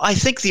 Well, I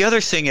think the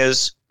other thing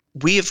is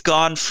we have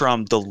gone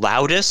from the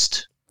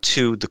loudest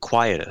to the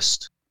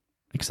quietest.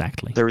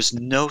 Exactly. There's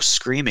no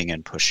screaming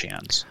in push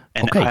hands,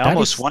 and okay, I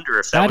almost wonder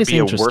if that would be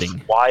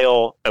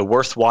a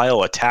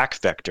worthwhile attack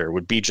vector.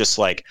 Would be just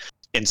like,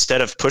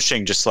 instead of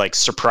pushing, just like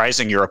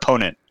surprising your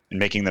opponent and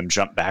making them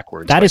jump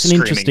backwards. That is an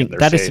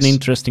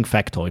interesting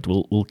factoid.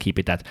 We'll keep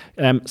it that.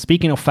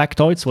 Speaking of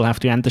factoids, we'll have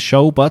to end the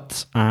show.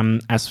 But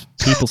as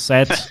people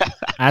said,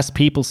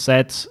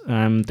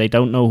 they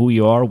don't know who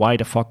you are. Why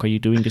the fuck are you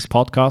doing this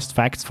podcast?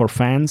 Facts for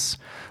fans.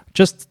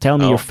 Just tell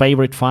me your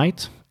favorite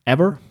fight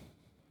ever.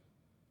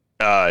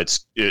 I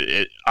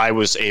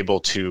was able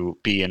to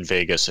be in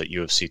Vegas at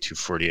UFC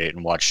 248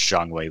 and watch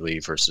Zhang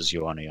Weili versus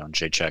Joanna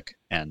Jędrzejczyk,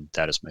 and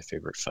that is my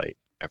favorite fight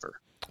ever.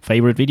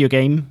 Favorite video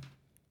game?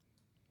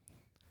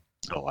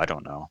 Oh, I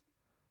don't know.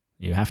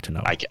 You have to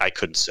know. I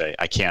couldn't say.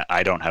 I can't.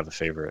 I don't have a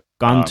favorite.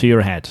 Gun to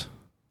your head.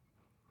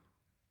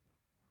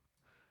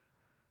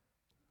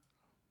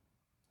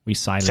 We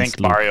silence. Think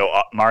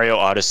Mario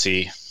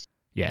Odyssey.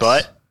 Yes.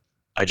 But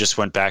I just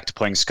went back to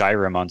playing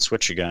Skyrim on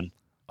Switch again.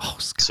 Oh,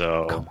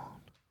 so come on.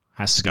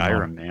 Has to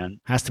Skyrim, be man.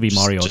 Has to be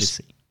Mario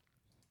Odyssey.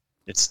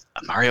 It's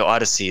Mario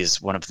Odyssey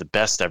is one of the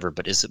best ever,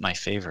 but is it my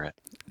favorite?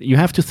 You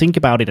have to think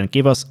about it and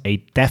give us a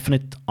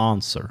definite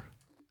answer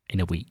in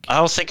a week.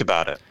 I'll think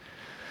about it.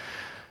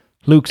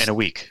 Luke, in a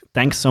week.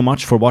 Thanks so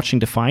much for watching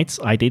the fights.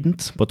 I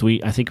didn't, but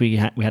I think we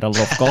had a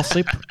lot of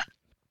gossip.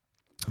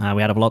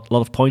 We had a lot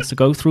of points to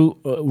go through.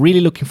 Really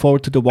looking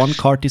forward to the one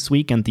card this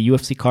week and the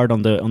UFC card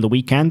on the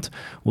weekend.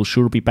 We'll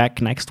sure be back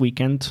next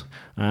weekend.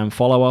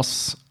 Follow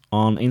us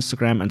on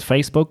Instagram and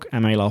Facebook,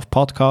 MA Love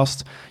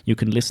Podcast. You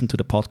can listen to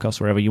the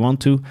podcast wherever you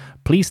want to.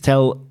 Please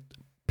tell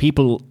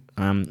people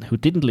who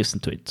didn't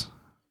listen to it,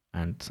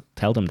 and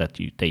tell them that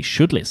they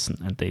should listen,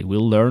 and they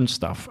will learn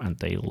stuff and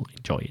they will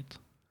enjoy it.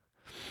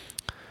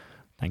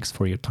 Thanks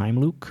for your time,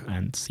 Luke,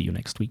 and see you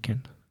next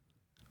weekend.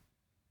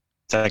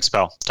 Thanks,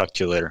 pal. Talk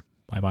to you later.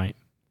 Bye-bye.